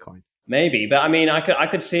outperform Bitcoin. Maybe, but I mean, I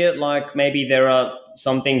could see it like maybe there are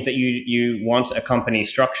some things that you want a company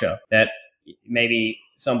structure that maybe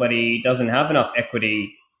somebody doesn't have enough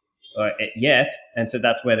equity yet, and so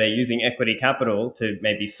that's where they're using equity capital to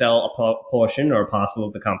maybe sell a portion or a parcel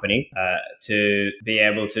of the company to be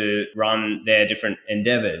able to run their different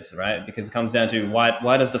endeavors, right? Because it comes down to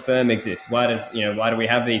why does the firm exist? Why do we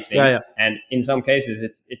have these things? Yeah. And in some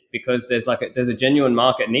cases, it's because there's a genuine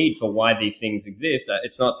market need for why these things exist.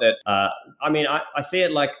 It's not that I see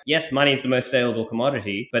it like, yes, money is the most saleable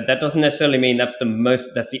commodity, but that doesn't necessarily mean that's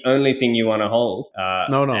the only thing you want to hold.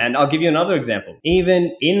 No. And I'll give you another example.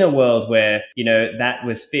 Even in a world where, that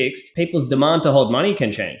was fixed, people's demand to hold money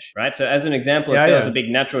can change, right? So as an example, if there was a big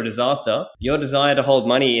natural disaster, your desire to hold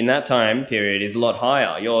money in that time period is a lot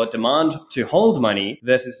higher. Your demand to hold money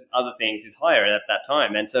versus other things is higher at that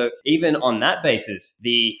time. And so even on that basis,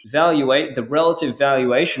 the relative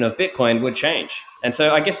valuation of Bitcoin would change. And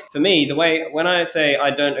so I guess for me, when I say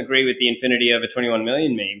I don't agree with the infinity over 21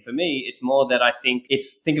 million meme, for me, it's more that I think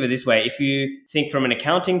of it this way. If you think from an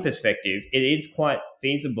accounting perspective, it is quite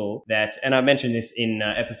feasible that, and I mentioned this in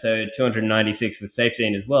episode 296 with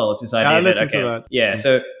SafeZine as well, it's this idea that.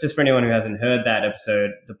 So just for anyone who hasn't heard that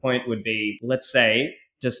episode, the point would be, let's say,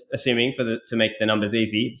 just assuming to make the numbers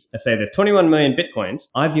easy, say there's 21 million Bitcoins.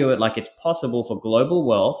 I view it like it's possible for global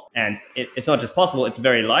wealth, and it's not just possible, it's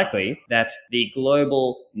very likely that the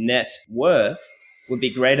global net worth would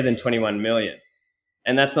be greater than 21 million.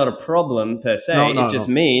 And that's not a problem per se. It just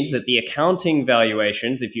means that the accounting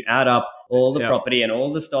valuations, if you add up all the property and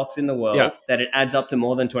all the stocks in the world, that it adds up to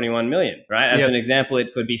more than 21 million, right? As an example,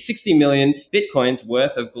 it could be 60 million Bitcoins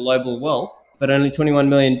worth of global wealth, but only 21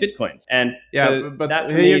 million Bitcoins. And but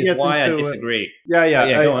that for me is why I disagree.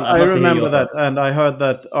 I remember that. And I heard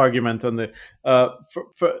that argument on the,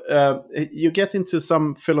 you get into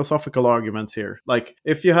some philosophical arguments here. Like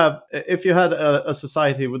if you had a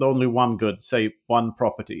society with only one good, say one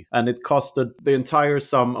property, and it costed the entire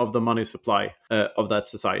sum of the money supply of that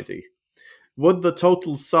society, would the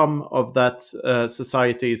total sum of that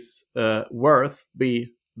society's worth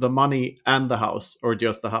be the money and the house, or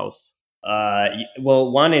just the house?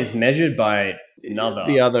 Well, one is measured by another.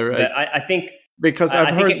 The other, but I think, because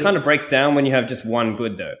I think it kind of breaks down when you have just one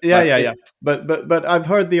good, though. But I've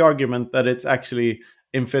heard the argument that it's actually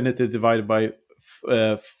infinity divided by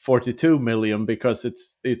 42 million, because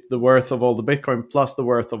it's the worth of all the Bitcoin plus the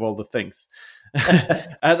worth of all the things.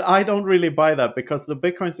 And I don't really buy that, because the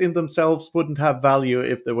Bitcoins in themselves wouldn't have value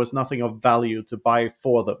if there was nothing of value to buy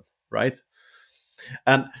for them, right?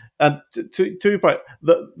 And to your point,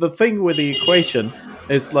 the thing with the equation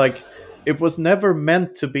is like, it was never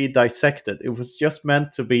meant to be dissected. It was just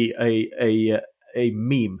meant to be a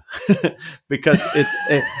meme, because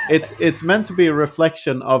it's meant to be a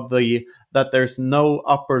reflection of that there's no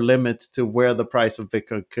upper limit to where the price of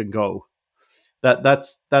Bitcoin can go.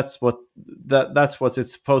 That's what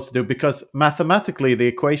it's supposed to do, because mathematically the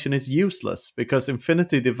equation is useless, because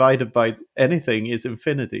infinity divided by anything is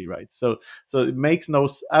infinity, right? So it makes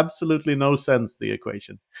absolutely no sense, the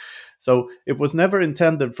equation. So it was never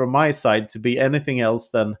intended from my side to be anything else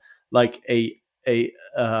than like a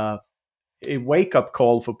wake up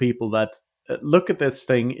call for people that look at this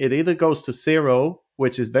thing. It either goes to zero,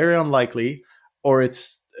 which is very unlikely, or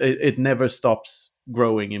it never stops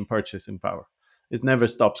growing in purchasing power. It never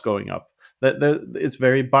stops going up. It's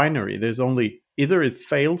very binary. There's only either it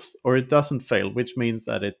fails or it doesn't fail, which means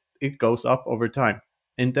that it goes up over time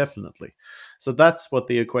indefinitely. So that's what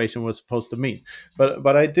the equation was supposed to mean.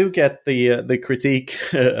 But I do get the critique,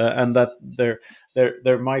 and that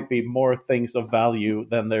there might be more things of value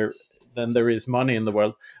than there is money in the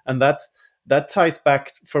world, and that ties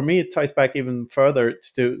back, for me, it ties back even further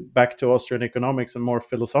back to Austrian economics and more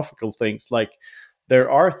philosophical things. Like,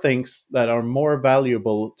 there are things that are more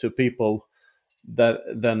valuable to people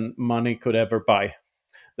than money could ever buy.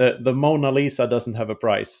 The Mona Lisa doesn't have a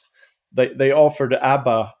price. They offered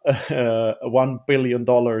ABBA $1 billion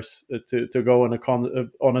to go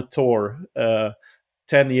on a tour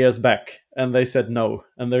 10 years back, and they said no,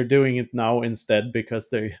 and they're doing it now instead because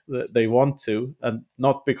they want to, and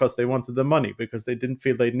not because they wanted the money, because they didn't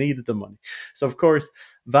feel they needed the money. So of course,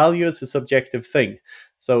 value is a subjective thing.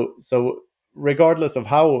 So regardless of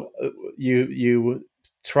how you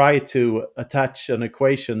try to attach an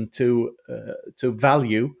equation to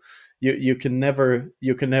value, you can never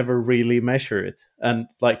really measure it. And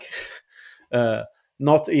like,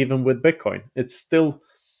 not even with Bitcoin,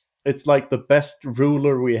 it's like the best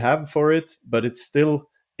ruler we have for it, but it's still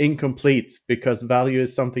incomplete, because value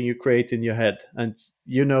is something you create in your head, and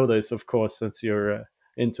you know this, of course, since you're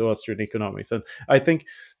into Austrian economics. And I think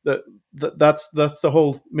that's the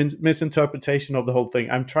whole misinterpretation of the whole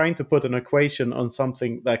thing. I'm trying to put an equation on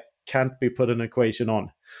something that can't be put an equation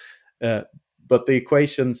on, but the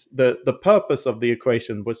equations, the purpose of the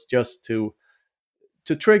equation was just to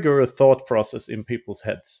trigger a thought process in people's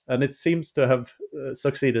heads, and it seems to have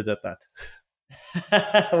succeeded at that.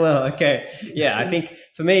 Well, okay, yeah. I think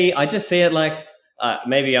for me, I just see it like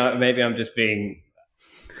maybe I'm just being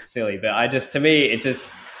silly, but to me, it just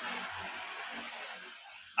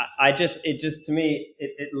to me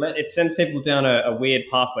it sends people down a weird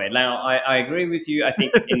pathway. Now, I agree with you. I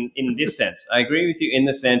think in this sense, I agree with you in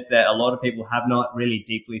the sense that a lot of people have not really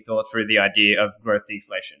deeply thought through the idea of growth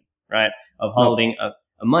deflation, right? Of holding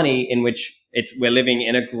a money in which we're living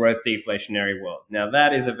in a growth deflationary world. Now,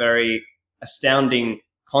 that is a very astounding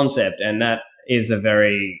concept, and that is a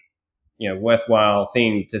very worthwhile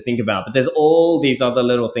thing to think about. But there's all these other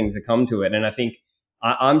little things that come to it, and I think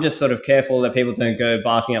I'm just sort of careful that people don't go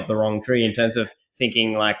barking up the wrong tree in terms of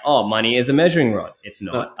thinking like, oh, money is a measuring rod. It's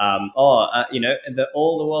not.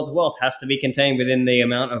 All the world's wealth has to be contained within the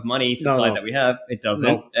amount of money supply that we have. It doesn't.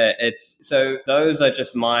 No. It's so those are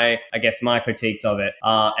just my critiques of it.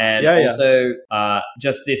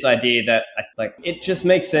 Just this idea that it just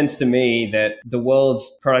makes sense to me that the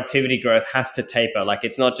world's productivity growth has to taper. Like,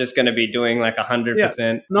 it's not just going to be doing like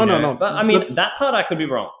 100%. No. But I mean, that part I could be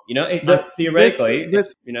wrong. Theoretically,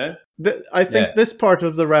 I think this part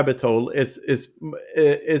of the rabbit hole is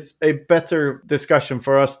a better discussion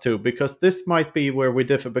for us too, because this might be where we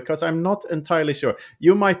differ, because I'm not entirely sure.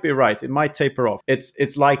 You might be right. It might taper off.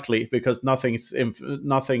 It's likely, because nothing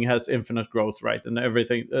has infinite growth, right? And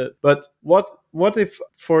everything. But what if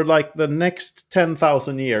for like the next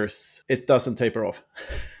 10,000 years, it doesn't taper off?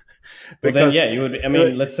 Because, well, then, you would. I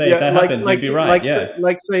mean, let's say if that happens, you'd be right.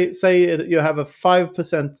 Say you have a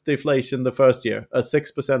 5% deflation the first year, a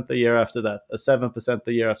 6% the year after that, a 7%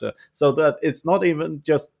 the year after. So that it's not even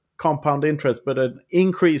just compound interest, but an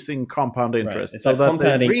increasing compound interest. Right. It's so like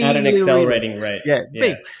compounding at an accelerating rate.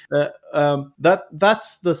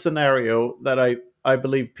 That's the scenario that I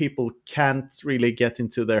believe people can't really get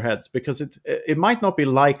into their heads, because it might not be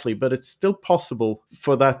likely, but it's still possible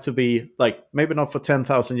for that to be, like, maybe not for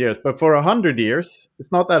 10,000 years, but for 100 years.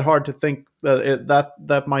 It's not that hard to think that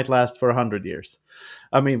that might last for 100 years.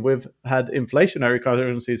 I mean, we've had inflationary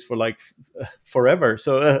currencies for like forever,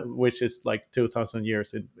 so which is like 2,000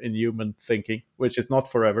 years in human thinking, which is not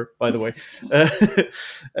forever, by the way.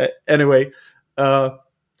 Anyway,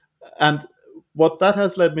 and what that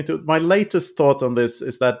has led me to, my latest thought on this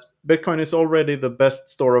is that Bitcoin is already the best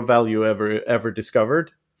store of value ever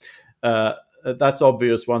discovered. That's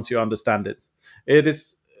obvious once you understand it. It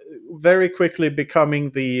is very quickly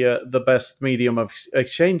becoming the best medium of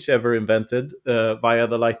exchange ever invented via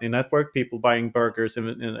the Lightning Network. People buying burgers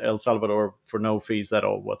in El Salvador for no fees at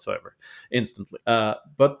all whatsoever, instantly.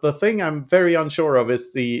 But the thing I'm very unsure of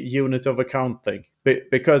is the unit of account thing,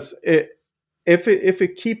 because if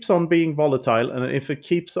it keeps on being volatile, and if it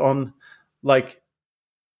keeps on, like,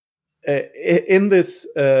 in this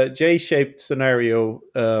J-shaped scenario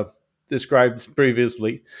described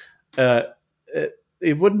previously,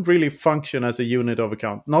 it wouldn't really function as a unit of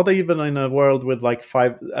account. Not even in a world with like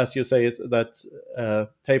 5, as you say,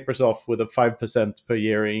 that tapers off with a 5% per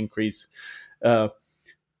year increase.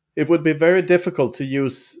 It would be very difficult to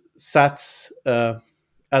use sats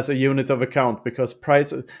as a unit of account, because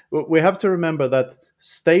we have to remember that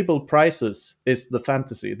stable prices is the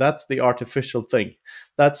fantasy. That's the artificial thing.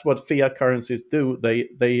 That's what fiat currencies do.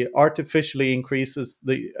 They artificially increase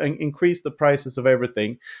the prices of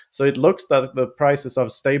everything. So it looks that the prices are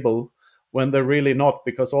stable when they're really not,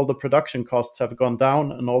 because all the production costs have gone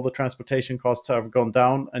down and all the transportation costs have gone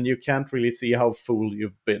down, and you can't really see how fool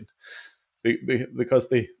you've been, because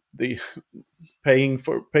the paying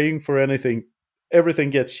for anything, everything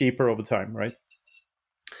gets cheaper over time, right?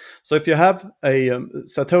 So if you have a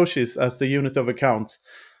Satoshis as the unit of account,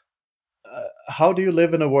 how do you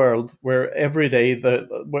live in a world where every day,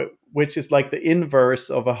 which is like the inverse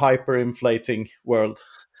of a hyperinflating world?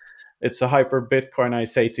 It's a hyper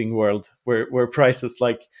Bitcoinizating world where prices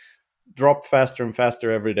like drop faster and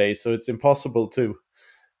faster every day. So it's impossible to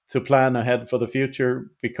plan ahead for the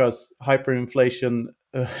future, because hyperinflation.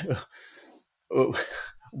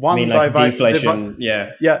 Deflation,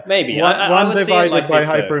 maybe. One divided by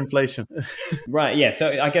hyperinflation. Right, yeah.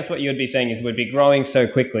 So I guess what you would be saying is it would be growing so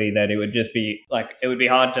quickly that it would just be like, it would be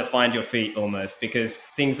hard to find your feet almost, because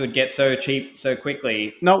things would get so cheap so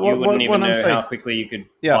quickly. You wouldn't even know how quickly you could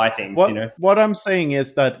buy things. What I'm saying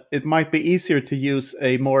is that it might be easier to use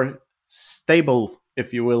a more stable,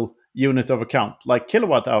 if you will, unit of account, like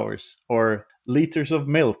kilowatt hours or liters of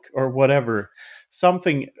milk or whatever,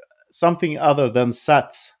 something other than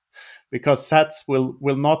sats, because sats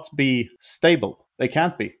will not be stable. They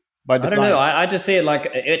can't be. by I don't know. design. I just see it like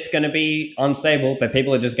it's going to be unstable, but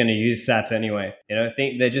people are just going to use sats anyway. You know,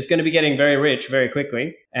 think they're just going to be getting very rich very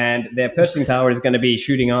quickly, and their purchasing power is going to be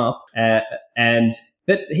shooting up. And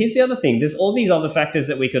but here's the other thing: there's all these other factors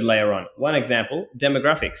that we could layer on. One example: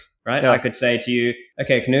 demographics. Right? Yeah. I could say to you,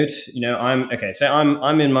 okay, Knut, you know, I'm okay. So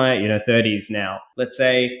I'm in my 30s now. Let's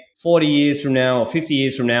say 40 years from now or 50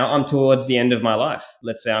 years from now, I'm towards the end of my life.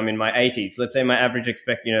 Let's say I'm in my 80s. Let's say my average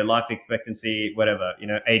life expectancy, whatever,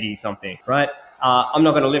 80 something, right? I'm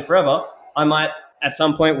not going to live forever. I might at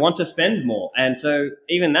some point want to spend more. And so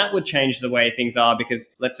even that would change the way things are, because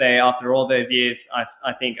let's say after all those years,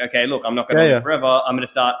 I think, okay, look, I'm not going to live forever. I'm going to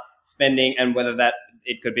start spending, and whether that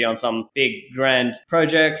it could be on some big grand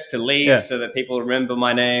projects to leave so that people remember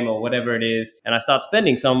my name or whatever it is, and I start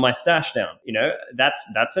spending some of my stash down.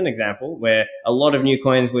 That's an example where a lot of new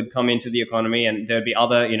coins would come into the economy, and there'd be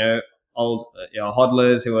other old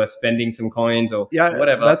hodlers who are spending some coins or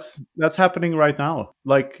whatever. That's happening right now.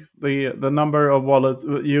 Like the number of wallet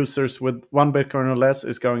users with 1 Bitcoin or less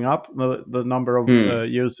is going up. The number of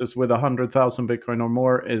users with 100,000 Bitcoin or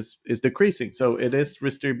more is decreasing. So it is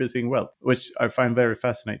redistributing wealth, which I find very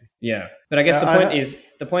fascinating. Yeah, but I guess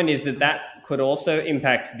the point is that could also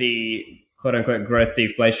impact the quote unquote growth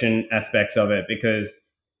deflation aspects of it, because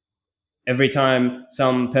every time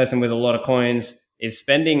some person with a lot of coins is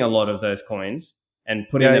spending a lot of those coins and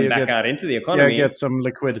putting them back out into the economy. Get some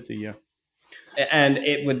liquidity, and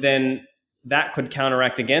it would then, that could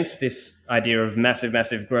counteract against this idea of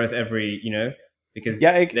massive growth every, because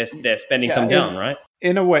they're spending some down, right?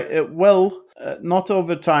 In a way, not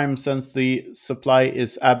over time, since the supply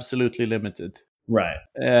is absolutely limited. Right.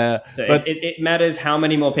 So but it matters how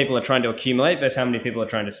many more people are trying to accumulate versus how many people are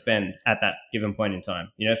trying to spend at that given point in time.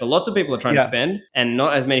 If lots of people are trying to spend and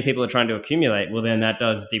not as many people are trying to accumulate, well, then that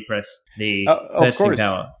does depress the purchasing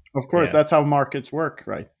power. Of course, that's how markets work,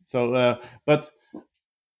 right? So,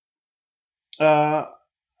 I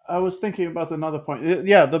was thinking about another point.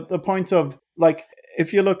 The point of, like,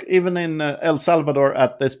 if you look even in El Salvador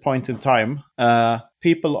at this point in time,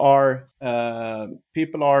 people are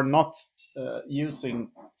not using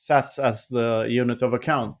sats as the unit of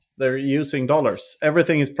account. They're using dollars.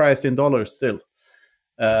 Everything is priced in dollars still,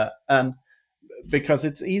 and because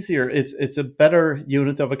it's easier, it's a better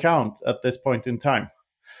unit of account at this point in time.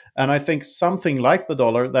 And I think something like the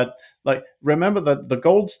dollar, that, like, remember that the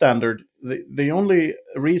gold standard, the only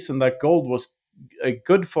reason that gold was a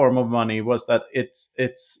good form of money was that it's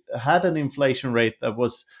had an inflation rate that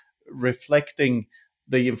was reflecting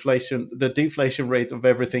the deflation rate of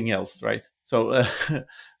everything else, right? So,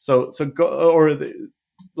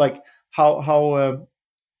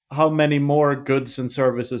 how many more goods and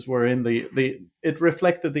services were in it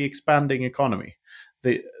reflected the expanding economy.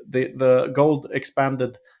 The gold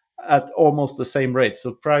expanded at almost the same rate,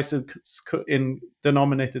 so prices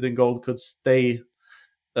denominated in gold could stay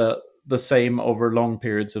the same over long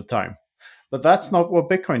periods of time. But that's not what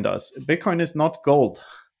Bitcoin does. Bitcoin is not gold.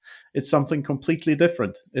 It's something completely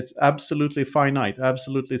different. It's absolutely finite,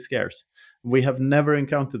 absolutely scarce. We have never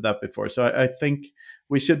encountered that before. So I think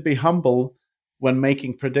we should be humble when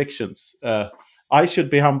making predictions. I should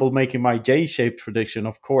be humble making my J-shaped prediction,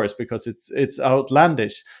 of course, because it's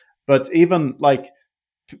outlandish. But even like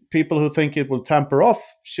people who think it will tamper off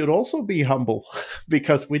should also be humble,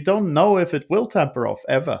 because we don't know if it will tamper off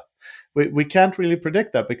ever. We can't really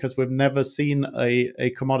predict that, because we've never seen a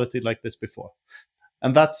commodity like this before.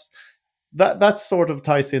 And that sort of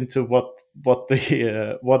ties into what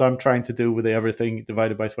I'm trying to do with the everything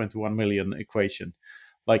divided by 21 million equation.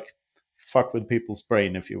 Like, fuck with people's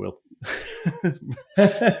brain, if you will.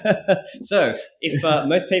 So, if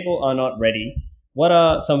most people are not ready, what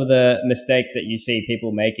are some of the mistakes that you see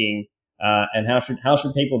people making, and how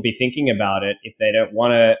should people be thinking about it if they don't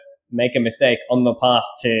want to make a mistake on the path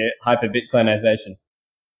to hyper Bitcoinization?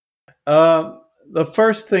 The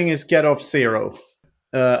first thing is get off zero.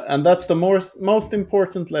 And that's the most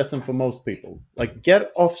important lesson for most people. Like,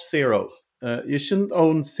 get off zero. You shouldn't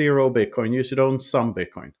own 0 Bitcoin. You should own some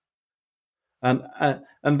Bitcoin.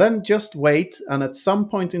 And then just wait. And at some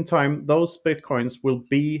point in time, those Bitcoins will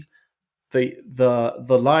be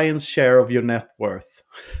the lion's share of your net worth,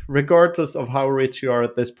 regardless of how rich you are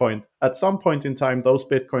at this point. At some point in time, those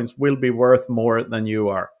Bitcoins will be worth more than you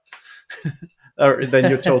are. Or than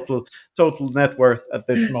your total net worth at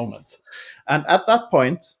this moment. And at that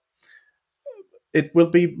point, it will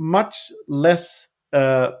be much less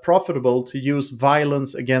profitable to use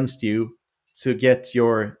violence against you to get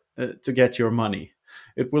your money.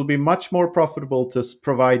 It will be much more profitable to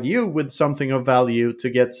provide you with something of value to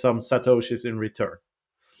get some satoshis in return.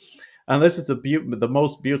 And this is the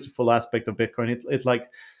most beautiful aspect of Bitcoin. It's like,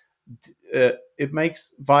 it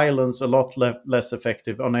makes violence a lot less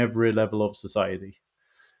effective on every level of society.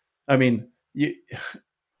 I mean,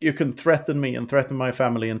 you can threaten me and threaten my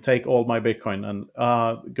family and take all my Bitcoin,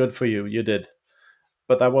 and good for you, you did.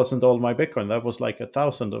 But that wasn't all my Bitcoin. That was like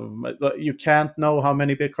 1,000 of them. You can't know how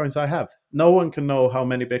many Bitcoins I have. No one can know how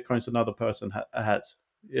many Bitcoins another person has.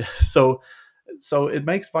 So it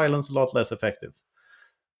makes violence a lot less effective.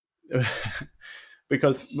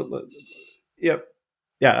 Because, yeah,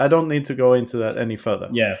 I don't need to go into that any further.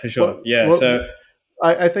 Yeah, for sure. So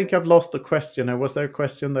I think I've lost the question. Was there a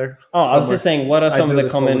question there? Oh, I was just saying, what are some of the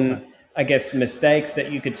common, I guess, mistakes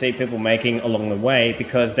that you could see people making along the way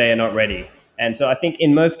because they are not ready? And so I think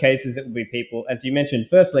in most cases it would be people, as you mentioned,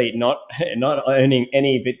 firstly, not owning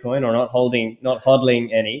any Bitcoin or not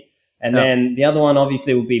hodling any. And then the other one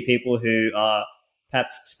obviously would be people who are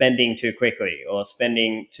perhaps spending too quickly or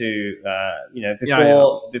spending too,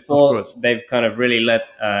 before they've kind of really let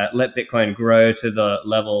Bitcoin grow to the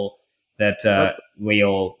level that we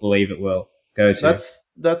all believe it will go to.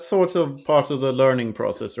 That's sort of part of the learning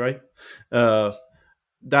process, right?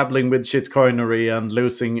 Dabbling with shitcoinery and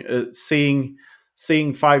losing,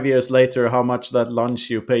 seeing 5 years later how much that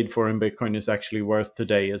lunch you paid for in Bitcoin is actually worth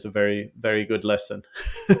today is a very, very good lesson.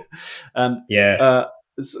 And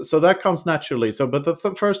so that comes naturally. So, but the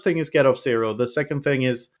first thing is get off zero. The second thing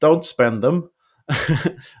is don't spend them.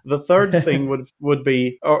 The third thing would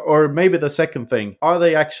be, or maybe the second thing, are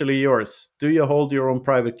they actually yours? Do you hold your own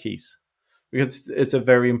private keys? Because it's a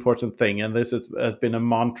very important thing, and this has been a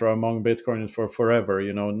mantra among Bitcoiners for forever.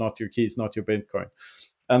 Not your keys, not your Bitcoin,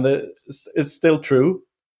 and it's still true.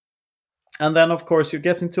 And then, of course, you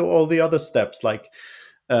get into all the other steps, like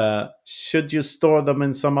should you store them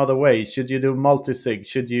in some other way? Should you do multi-sig?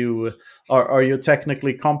 Should you are you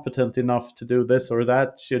technically competent enough to do this or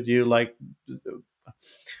that? Should you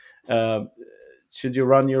should you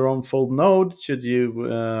run your own full node? Should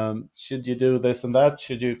you do this and that?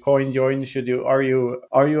 Should you coin join? Are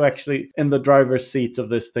you actually in the driver's seat of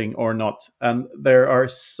this thing or not? And there are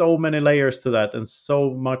so many layers to that and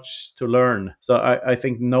so much to learn. So I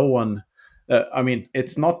think no one.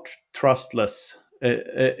 It's not trustless.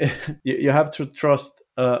 You have to trust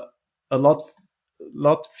a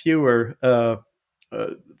lot fewer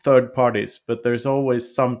third parties, but there's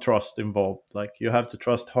always some trust involved. Like you have to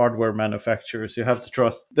trust hardware manufacturers.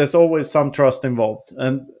 There's always some trust involved,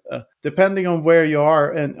 and depending on where you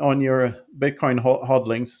are and on your Bitcoin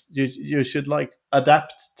hodlings, you should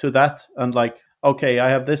adapt to that and okay, I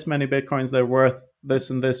have this many Bitcoins, they're worth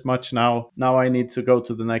this and this much now I need to go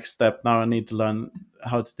to the next step. Now I need to learn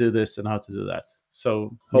how to do this and how to do that.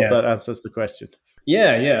 So hope that answers the question.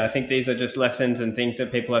 Yeah. I think these are just lessons and things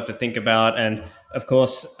that people have to think about. And of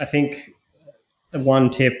course, I think one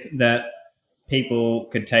tip that people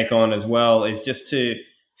could take on as well is just to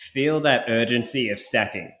feel that urgency of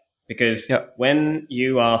stacking. Because when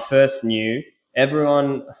you are first new,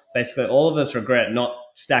 everyone, basically all of us regret not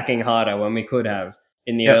stacking harder when we could have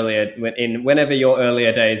in the whenever your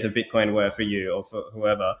earlier days of Bitcoin were for you or for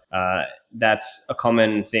whoever. That's a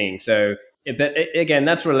common thing. So, but again,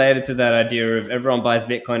 that's related to that idea of everyone buys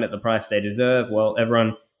Bitcoin at the price they deserve. Well,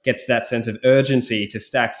 everyone gets that sense of urgency to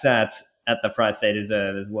stack sats at the price they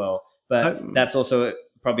deserve as well. But that's also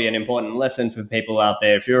probably an important lesson for people out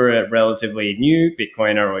there. If you're a relatively new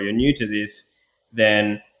Bitcoiner or you're new to this,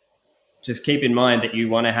 then just keep in mind that you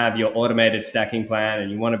want to have your automated stacking plan and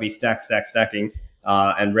you want to be stacking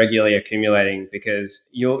and regularly accumulating, because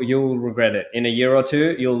you'll regret it. In a year or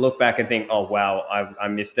two, you'll look back and think, oh, wow, I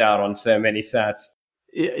missed out on so many sats.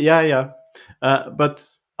 Yeah. But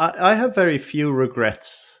I have very few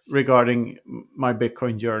regrets regarding my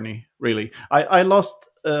Bitcoin journey, really. I lost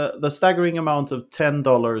the staggering amount of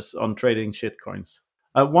 $10 on trading shitcoins.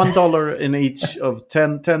 $1 in each of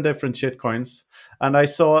 10 different shitcoins. And I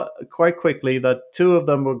saw quite quickly that 2 of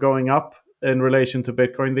them were going up in relation to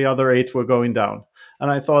Bitcoin. The other 8 were going down.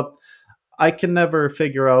 And I thought, I can never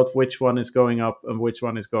figure out which one is going up and which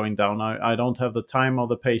one is going down. I don't have the time or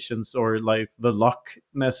the patience or the luck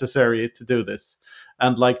necessary to do this.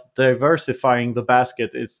 And diversifying the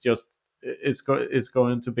basket is just, it's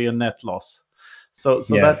going to be a net loss. So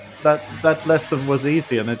that lesson was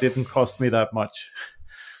easy and it didn't cost me that much.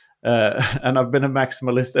 And I've been a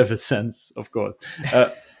maximalist ever since, of course.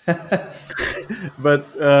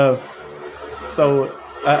 So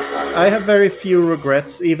I have very few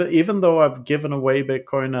regrets, even though I've given away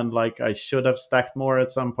Bitcoin and I should have stacked more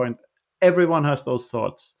at some point. Everyone has those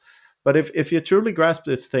thoughts, But if you truly grasp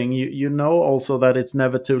this thing, you know also that it's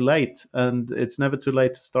never too late, and it's never too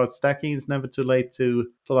late to start stacking. It's never too late to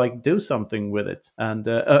like do something with it. And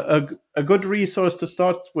a good resource to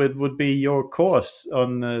start with would be your course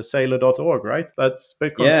on sailor.org, right? That's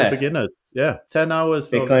Bitcoin for beginners. Yeah, 10 hours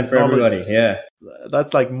Bitcoin of for knowledge. everybody. Yeah,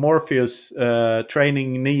 that's like Morpheus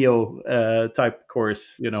training Neo type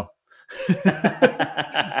course, you know.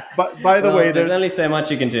 But by the way, there's only so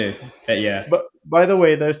much you can do. But yeah. But by the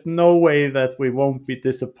way, there's no way that we won't be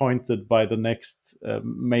disappointed by the next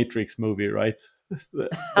Matrix movie, right?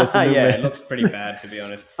 It looks pretty bad, to be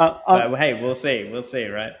honest. But hey, we'll see. We'll see,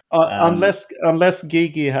 right? Unless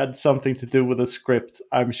Gigi had something to do with the script,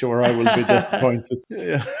 I'm sure I will be disappointed.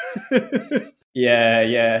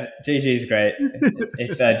 Yeah. Gigi's great.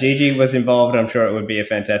 If Gigi was involved, I'm sure it would be a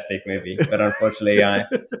fantastic movie. But unfortunately, I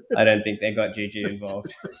don't think they got Gigi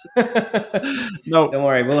involved. No, don't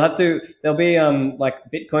worry. There'll be like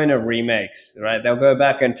Bitcoiner remakes, right? They'll go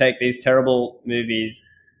back and take these terrible movies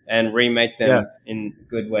and remake them in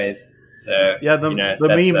good ways. So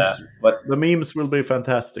the memes will be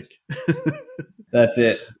fantastic. That's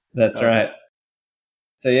it. That's right.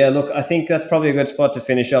 So yeah, look, I think that's probably a good spot to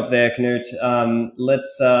finish up there, Knut.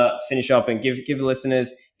 Let's finish up and give the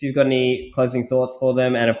listeners, if you've got any closing thoughts for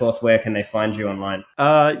them, and of course, where can they find you online?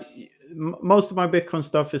 Most of my Bitcoin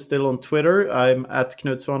stuff is still on Twitter. I'm at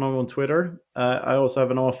Knut Svanholm on Twitter. I also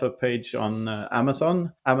have an author page on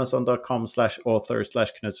Amazon,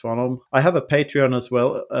 amazon.com/author/Knut Svanholm. I have a Patreon as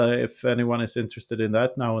well, if anyone is interested in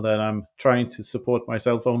that, now that I'm trying to support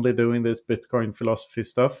myself only doing this Bitcoin philosophy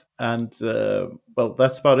stuff. And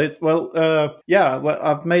that's about it.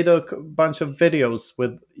 I've made a bunch of videos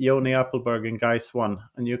with Yoni Appelberg and Guy Swan,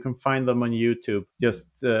 and you can find them on YouTube.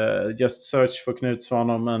 Just search for Knut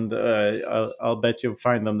Svanholm, and I'll bet you'll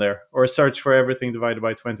find them there. Or search for everything divided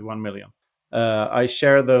by 21 million. I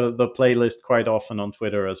share the playlist quite often on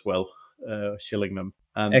Twitter as well, shilling them.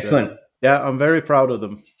 And, excellent. I'm very proud of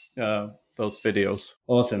them, those videos.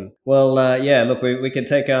 Awesome. Well, look, we can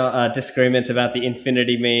take our disagreement about the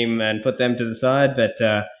infinity meme and put them to the side, but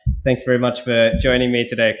thanks very much for joining me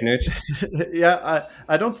today, Knut.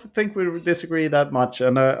 I don't think we disagree that much,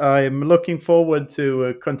 and I'm looking forward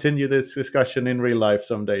to continue this discussion in real life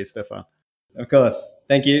someday, Stefan. Of course.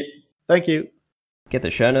 Thank you. Thank you. Get the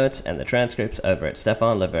show notes and the transcripts over at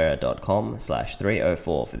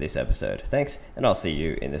stefanlivera.com/304 for this episode. Thanks, and I'll see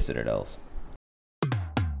you in the Citadels.